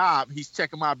his job. He's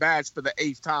checking my badge for the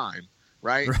 8th time.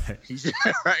 Right. He's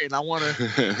right. And I want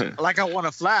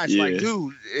to flash like,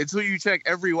 dude, until you check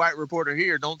every white reporter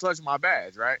here, don't touch my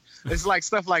badge. Right. It's like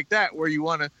stuff like that where you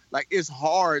want to, like, it's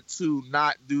hard to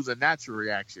not do the natural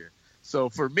reaction. So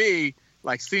for me,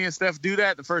 like seeing Steph do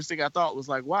that, the first thing I thought was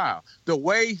like, wow, the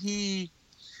way he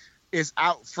is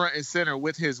out front and center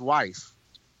with his wife,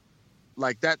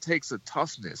 like that takes a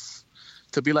toughness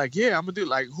to be like, yeah, I'm gonna do,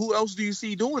 like, who else do you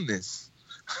see doing this?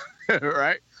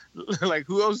 Right? Like,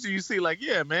 who else do you see? Like,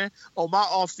 yeah, man, on my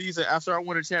off season after I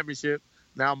win a championship,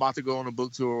 now I'm about to go on a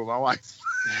book tour with my wife.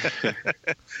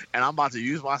 And I'm about to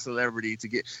use my celebrity to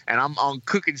get, and I'm on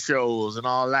cooking shows and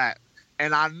all that.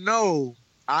 And I know,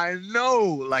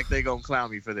 like, they gonna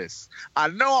clown me for this. I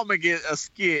know I'm gonna get a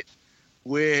skit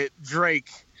with Drake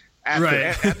at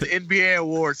the NBA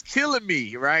Awards, killing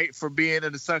me, right, for being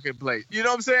in the second place. You know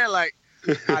what I'm saying? Like,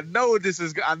 I know this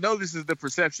is the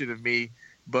perception of me,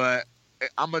 but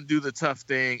I'm gonna do the tough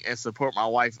thing and support my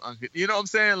wife. You know what I'm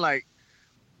saying? Like,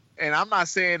 and I'm not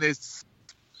saying it's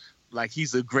like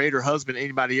he's a greater husband than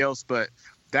anybody else, but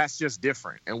that's just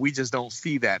different, and we just don't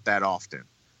see that often,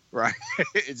 right?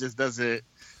 It just doesn't.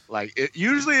 Like,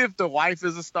 usually if the wife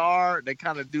is a star, they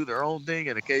kind of do their own thing,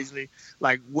 and occasionally,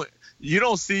 like, you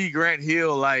don't see Grant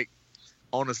Hill like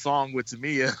on a song with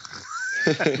Tamia,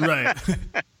 right?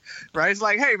 Right? It's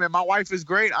like, hey man, my wife is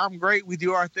great, I'm great, we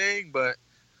do our thing, but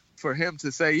for him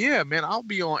to say, yeah man, I'll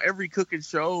be on every cooking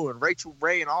show and Rachel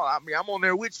Ray and all, I mean, I'm on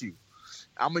there with you,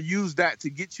 I'm gonna use that to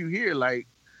get you here. Like,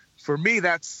 for me,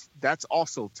 that's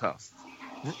also tough,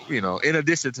 you know, in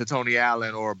addition to Tony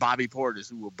Allen or Bobby Portis,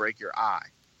 who will break your eye.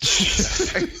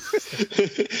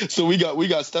 So we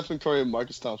got Stephen Curry and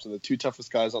Marcus Thompson, the two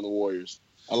toughest guys on the Warriors.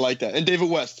 I like that. And David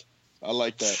West. I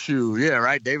like that. Shoot, yeah,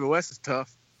 right. David West is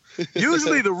tough.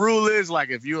 Usually the rule is, like,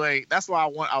 if you ain't, that's why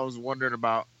I was wondering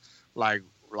about like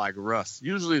Russ.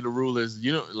 Usually the rule is,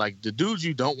 you know, like, the dudes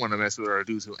you don't want to mess with are the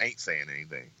dudes who ain't saying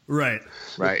anything. Right.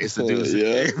 It's the dudes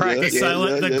right.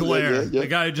 Silent, the glare. The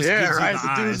guy who just gives right. you the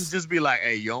the eyes. dudes who just be like,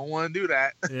 hey, you don't want to do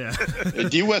that. Yeah.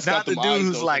 And D West not got the dude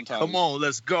who's like, sometimes. come on,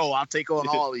 let's go, I'll take on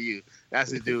all of you.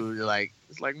 That's the dude. Like,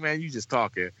 it's like, man, you just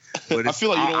talking. But I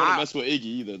feel like you don't want to mess with Iggy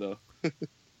either, though.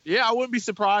 Yeah, I wouldn't be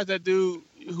surprised that dude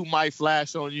who might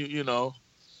flash on you, you know.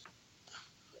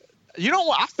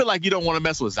 I feel like you don't want to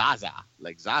mess with Zaza.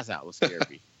 Like, Zaza was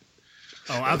scary.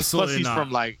 Oh, absolutely. Plus he's not.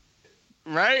 from, like,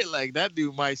 right? Like, that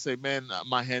dude might say, man,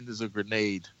 my hand is a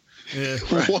grenade. Yeah.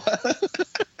 What?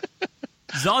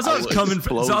 Zaza's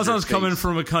coming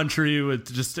from a country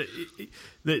with just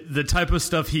the type of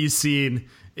stuff he's seen.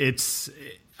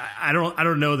 I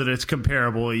don't know that it's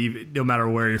comparable, even, no matter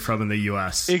where you're from in the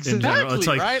U.S. Exactly, in general. It's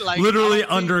like, right? Like, literally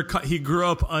he grew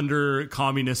up under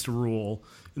communist rule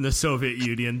in the Soviet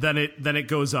Union. Then it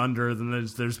goes under. Then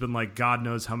there's been, like, God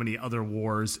knows how many other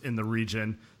wars in the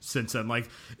region since then. Like,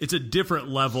 it's a different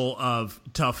level of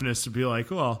toughness to be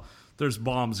like, well, there's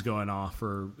bombs going off,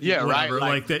 or yeah, whatever. right.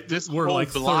 Like that, this whole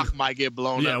like block might get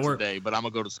blown up today, but I'm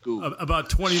gonna go to school. About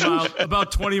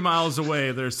 20 miles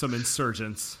away, there's some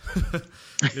insurgents.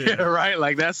 Yeah, right.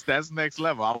 Like, that's next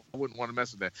level. I wouldn't want to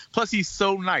mess with that. Plus, he's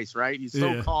so nice, right? He's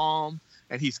so calm,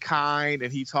 and he's kind,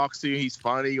 and he talks to you. He's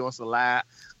funny. He wants to laugh.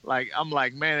 Like, I'm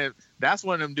like, man, that's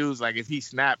one of them dudes. Like, if he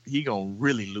snap, he gonna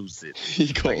really lose it.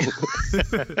 He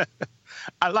gonna.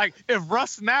 I like, if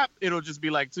Russ snap, it'll just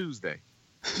be like Tuesday.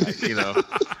 Like, you know,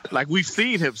 like, we've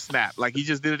seen him snap. Like, he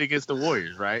just did it against the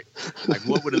Warriors, right? Like,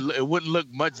 what would it wouldn't look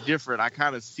much different. I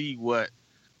kind of see what,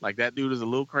 like, that dude is a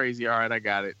little crazy. All right, I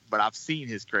got it. But I've seen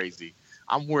his crazy.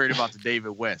 I'm worried about the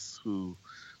David West, who,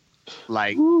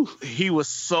 like, he was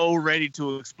so ready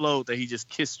to explode that he just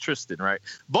kissed Tristan, right?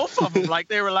 Both of them, like,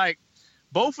 they were like,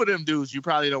 both of them dudes you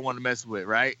probably don't want to mess with,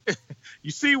 right?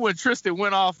 You see when Tristan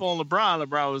went off on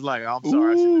LeBron was like, oh, I'm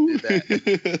sorry, I shouldn't have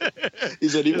did that. He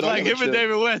said, even like, him and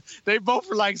David West, they both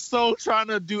were, like, so trying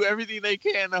to do everything they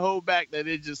can to hold back that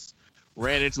it just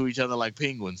ran into each other like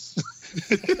penguins.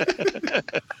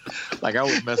 Like, I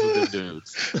wouldn't mess with them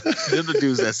dudes. They're the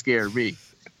dudes that scared me.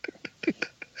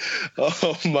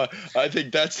 Oh my! I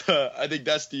think that's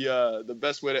the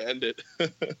best way to end it.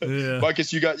 Yeah.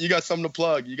 Marcus, you got something to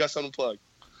plug.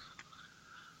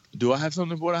 Do I have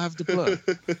something? What I have to plug?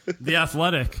 The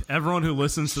Athletic. Everyone who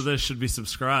listens to this should be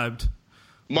subscribed.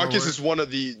 Marcus is one of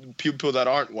the people that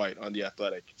aren't white on The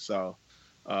Athletic. So,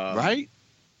 right?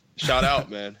 Shout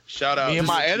out, man! Shout out. Me and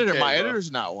my editor. TK, my bro.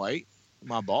 editor's not white.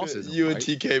 My boss is. You white.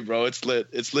 and TK, bro. It's lit.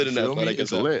 It's lit in Feel Athletic. me?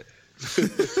 It's lit.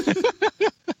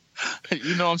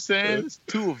 You know what I'm saying? It's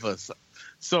two of us.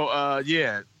 So,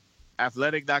 yeah,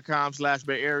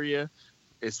 athletic.com/Bay Area.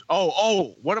 It's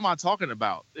what am I talking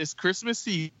about? It's Christmas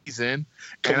season,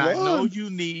 and I know you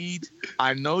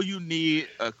need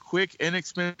a quick,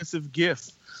 inexpensive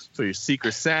gift for your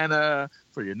Secret Santa,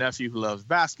 for your nephew who loves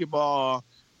basketball,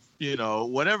 you know,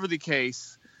 whatever the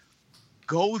case.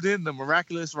 Golden, The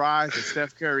Miraculous Rise of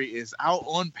Steph Curry is out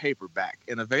on paperback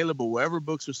and available wherever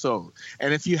books are sold.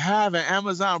 And if you have an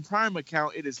Amazon Prime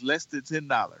account, it is less than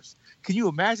 $10. Can you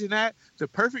imagine that? The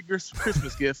perfect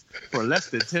Christmas gift for less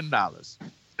than $10.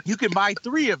 You can buy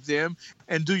 3 of them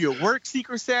and do your work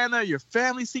Secret Santa, your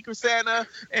family Secret Santa,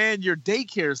 and your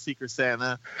daycare Secret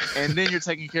Santa, and then you're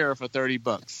taken care of for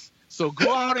 $30. So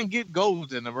go out and get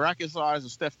Golden, The Miraculous Rise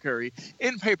of Steph Curry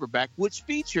in paperback, which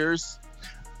features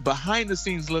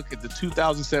behind-the-scenes look at the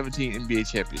 2017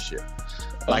 NBA championship.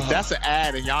 Like, that's an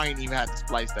ad, and y'all ain't even have to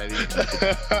splice that in.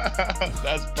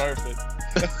 That's perfect.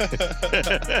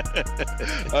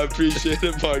 I appreciate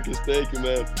it, Marcus. Thank you,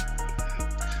 man.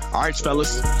 All right,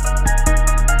 fellas.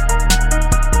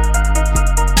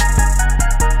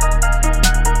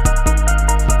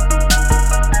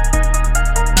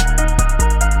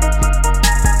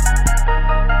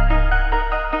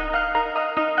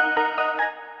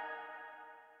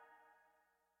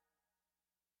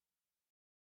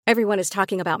 Everyone is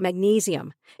talking about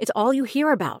magnesium. It's all you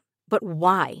hear about. But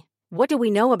why? What do we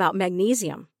know about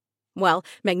magnesium? Well,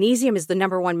 magnesium is the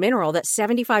 #1 mineral that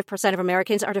 75% of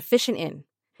Americans are deficient in.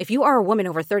 If you are a woman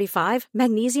over 35,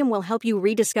 magnesium will help you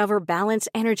rediscover balance,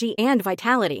 energy, and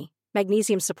vitality.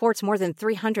 Magnesium supports more than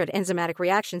 300 enzymatic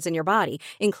reactions in your body,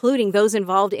 including those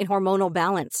involved in hormonal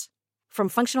balance. From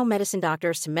functional medicine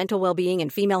doctors to mental well-being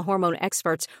and female hormone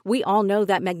experts, we all know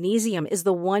that magnesium is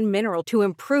the one mineral to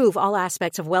improve all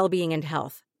aspects of well-being and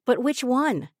health. But which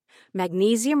one?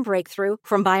 Magnesium Breakthrough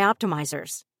from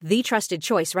Bioptimizers, the trusted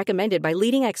choice recommended by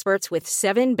leading experts with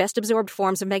 7 best-absorbed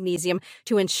forms of magnesium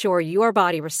to ensure your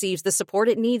body receives the support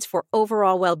it needs for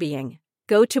overall well-being.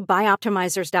 Go to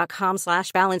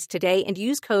bioptimizers.com/balance today and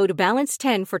use code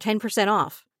BALANCE10 for 10%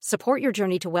 off. Support your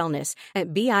journey to wellness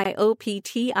at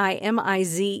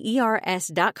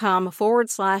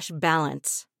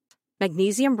bioptimizers.com/balance.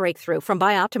 Magnesium Breakthrough from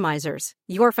Bioptimizers,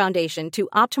 your foundation to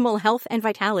optimal health and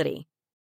vitality.